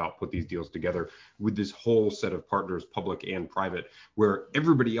this stuff out, put these deals together with this whole set of partners, public and private, where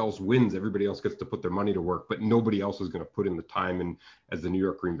everybody else wins, everybody else gets to put their money to work, but nobody else is going to put in the time. And as the New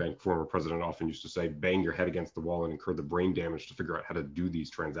York Green Bank former president often used to say, bang your head against the wall and incur the brain damage to figure out how to do these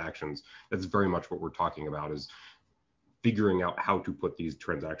transactions. That's very much what we're talking about, is figuring out how to put these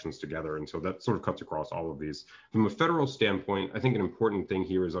transactions together. And so that sort of cuts across all of these. From a federal standpoint, I think an important thing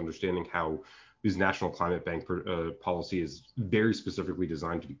here is understanding how this National Climate Bank policy is very specifically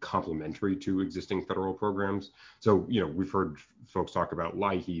designed to be complementary to existing federal programs. So, we've heard folks talk about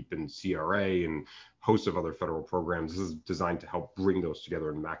LIHEAP and CRA and hosts of other federal programs. This is designed to help bring those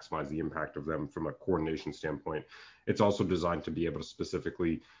together and maximize the impact of them from a coordination standpoint. It's also designed to be able to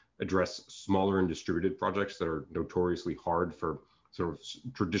specifically address smaller and distributed projects that are notoriously hard for sort of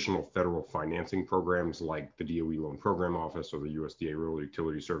traditional federal financing programs like the DOE Loan Program Office or the USDA Rural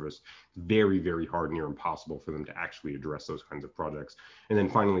Utility Service. Very, very hard, near impossible for them to actually address those kinds of projects. And then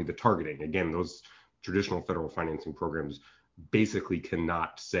finally, the targeting. Again, those traditional federal financing programs basically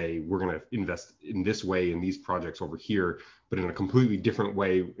cannot say, we're going to invest in this way in these projects over here, but in a completely different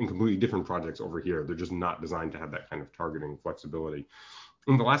way in completely different projects over here. They're just not designed to have that kind of targeting flexibility.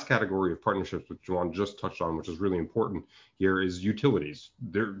 And the last category of partnerships, which Juan just touched on, which is really important here, is utilities.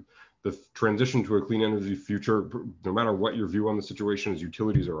 The transition to a clean energy future, no matter what your view on the situation is,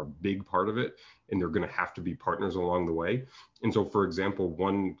 utilities are a big part of it, and they're going to have to be partners along the way. And so, for example,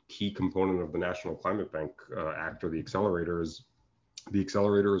 one key component of the National Climate Bank Act, or the accelerator, is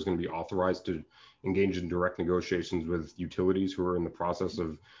going to be authorized to engage in direct negotiations with utilities who are in the process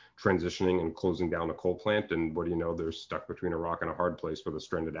of transitioning and closing down a coal plant. And what do you know, they're stuck between a rock and a hard place with a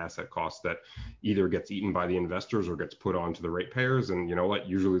stranded asset cost that either gets eaten by the investors or gets put onto the ratepayers. And you know what,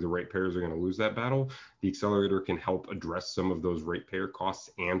 usually the ratepayers are going to lose that battle. The accelerator can help address some of those ratepayer costs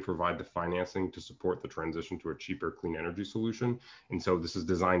and provide the financing to support the transition to a cheaper clean energy solution. And so this is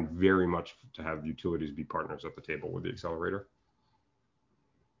designed very much to have utilities be partners at the table with the accelerator.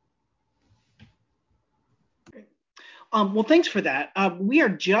 Well, thanks for that. We are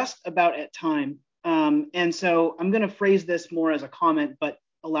just about at time. And so I'm going to phrase this more as a comment, but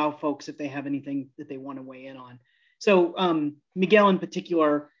allow folks if they have anything that they want to weigh in on. So Miguel in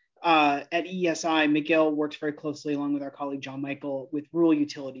particular at EESI, Miguel works very closely along with our colleague John Michael with rural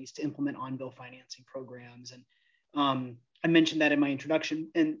utilities to implement on-bill financing programs. And I mentioned that in my introduction.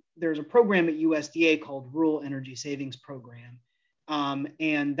 And there's a program at USDA called Rural Energy Savings Program.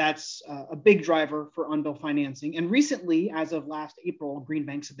 And that's a big driver for on-bill financing. And recently, as of last April, green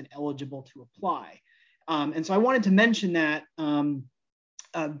banks have been eligible to apply. And so I wanted to mention that,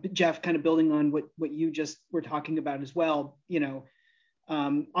 Jeff, kind of building on what you just were talking about as well,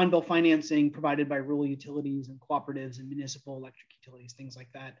 on-bill financing provided by rural utilities and cooperatives and municipal electric utilities, things like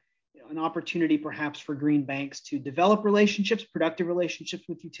that. An opportunity perhaps for green banks to develop relationships, productive relationships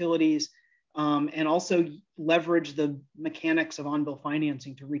with utilities, and also leverage the mechanics of on-bill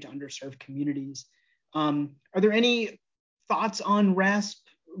financing to reach underserved communities. Are there any thoughts on RESP,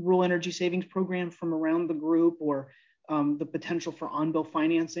 Rural Energy Savings Program, from around the group, or the potential for on-bill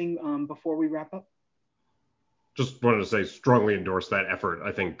financing before we wrap up? Just wanted to say, strongly endorse that effort.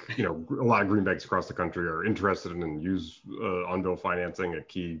 I think, a lot of green banks across the country are interested in and use on-bill financing, a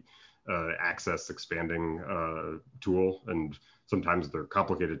key access expanding tool. And sometimes they're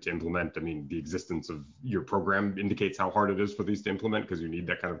complicated to implement. I mean, the existence of your program indicates how hard it is for these to implement, because you need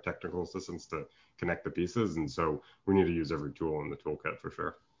that kind of technical assistance to connect the pieces. And so we need to use every tool in the toolkit for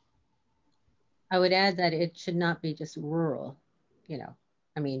sure. I would add that it should not be just rural.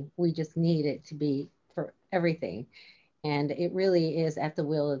 We just need it to be for everything. And it really is at the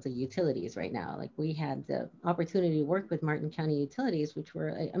will of the utilities right now. Like, we had the opportunity to work with Martin County Utilities, which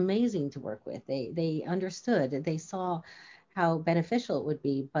were amazing to work with. They understood, they saw how beneficial it would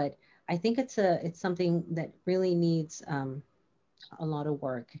be. But I think it's something that really needs a lot of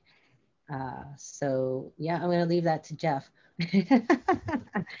work. So yeah, I'm going to leave that to Jeff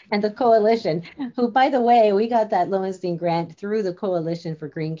and the coalition, who, by the way, we got that Lowenstein grant through the Coalition for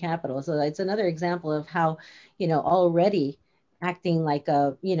Green Capital. So it's another example of how, already acting like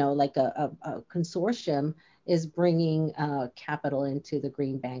a consortium is bringing capital into the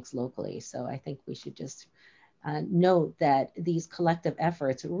green banks locally. So I think we should just note that these collective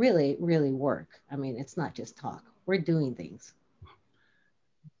efforts really, really work. I mean, it's not just talk. We're doing things.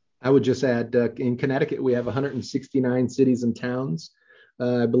 I would just add, in Connecticut, we have 169 cities and towns.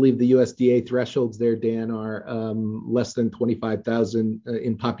 I believe the USDA thresholds there, Dan, are less than 25,000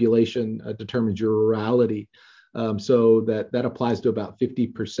 in population, determines your rurality. So that applies to about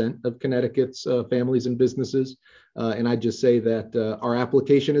 50% of Connecticut's families and businesses. And I'd just say that our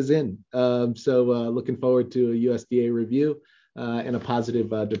application is in. So looking forward to a USDA review and a positive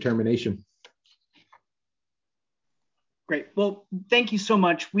determination. Great. Well, thank you so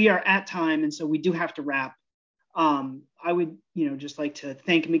much. We are at time, and so we do have to wrap. I would, just like to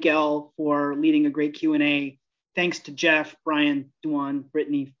thank Miguel for leading a great Q&A. Thanks to Jeff, Brian, Duan,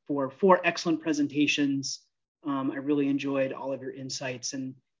 Brittany for 4 excellent presentations. I really enjoyed all of your insights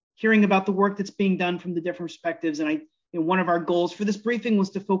and hearing about the work that's being done from the different perspectives. And one of our goals for this briefing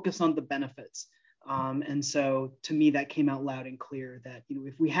was to focus on the benefits. And so to me, that came out loud and clear that,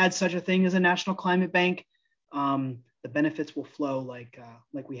 if we had such a thing as a national climate bank, the benefits will flow like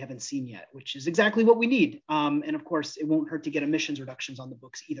we haven't seen yet, which is exactly what we need. And of course, it won't hurt to get emissions reductions on the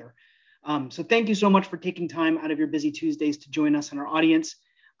books either. So thank you so much for taking time out of your busy Tuesdays to join us and our audience.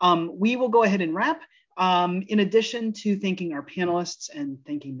 We will go ahead and wrap. In addition to thanking our panelists and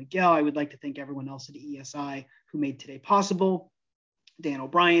thanking Miguel, I would like to thank everyone else at EESI who made today possible. Dan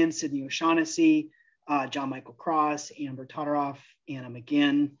O'Brien, Sydney O'Shaughnessy, John Michael Cross, Amber Todoroff, Anna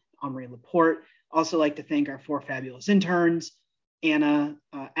McGinn, Omri Laporte. Also like to thank our 4 fabulous interns, Anna,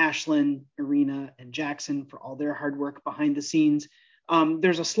 Ashlyn, Irina, and Jackson, for all their hard work behind the scenes.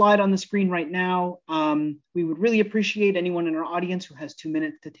 There's a slide on the screen right now. We would really appreciate anyone in our audience who has 2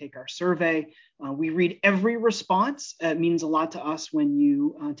 minutes to take our survey. We read every response. It means a lot to us when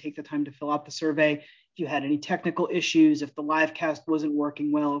you take the time to fill out the survey. If you had any technical issues, if the live cast wasn't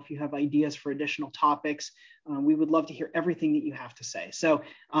working well, if you have ideas for additional topics, we would love to hear everything that you have to say. So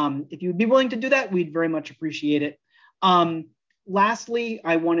if you would be willing to do that, we'd very much appreciate it. Lastly,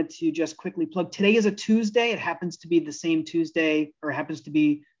 I wanted to just quickly plug, today is a Tuesday. It happens to be the same Tuesday, or happens to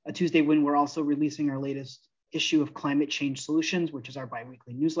be a Tuesday when we're also releasing our latest issue of Climate Change Solutions, which is our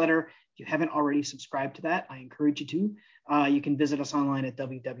biweekly newsletter. If you haven't already subscribed to that, I encourage you to. You can visit us online at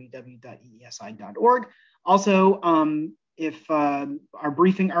www.eesi.org. Also, if our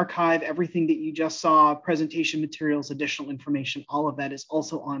briefing archive, everything that you just saw, presentation materials, additional information, all of that is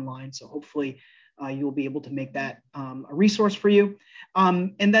also online. So hopefully you will be able to make that a resource for you.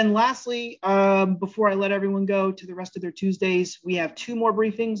 And then lastly, before I let everyone go to the rest of their Tuesdays, we have 2 more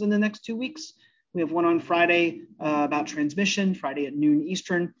briefings in the next 2 weeks. We have one on Friday about transmission, Friday at noon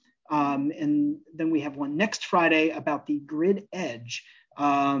Eastern. And then we have one next Friday about the grid edge.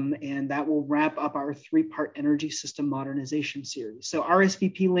 And that will wrap up our 3-part energy system modernization series. So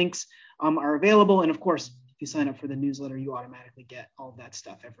RSVP links are available. And of course, if you sign up for the newsletter, you automatically get all of that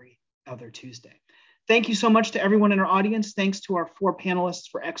stuff every other Tuesday. Thank you so much to everyone in our audience. Thanks to our 4 panelists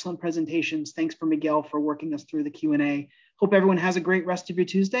for excellent presentations. Thanks for Miguel for working us through the Q&A. Hope everyone has a great rest of your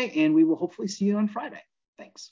Tuesday, and we will hopefully see you on Friday. Thanks.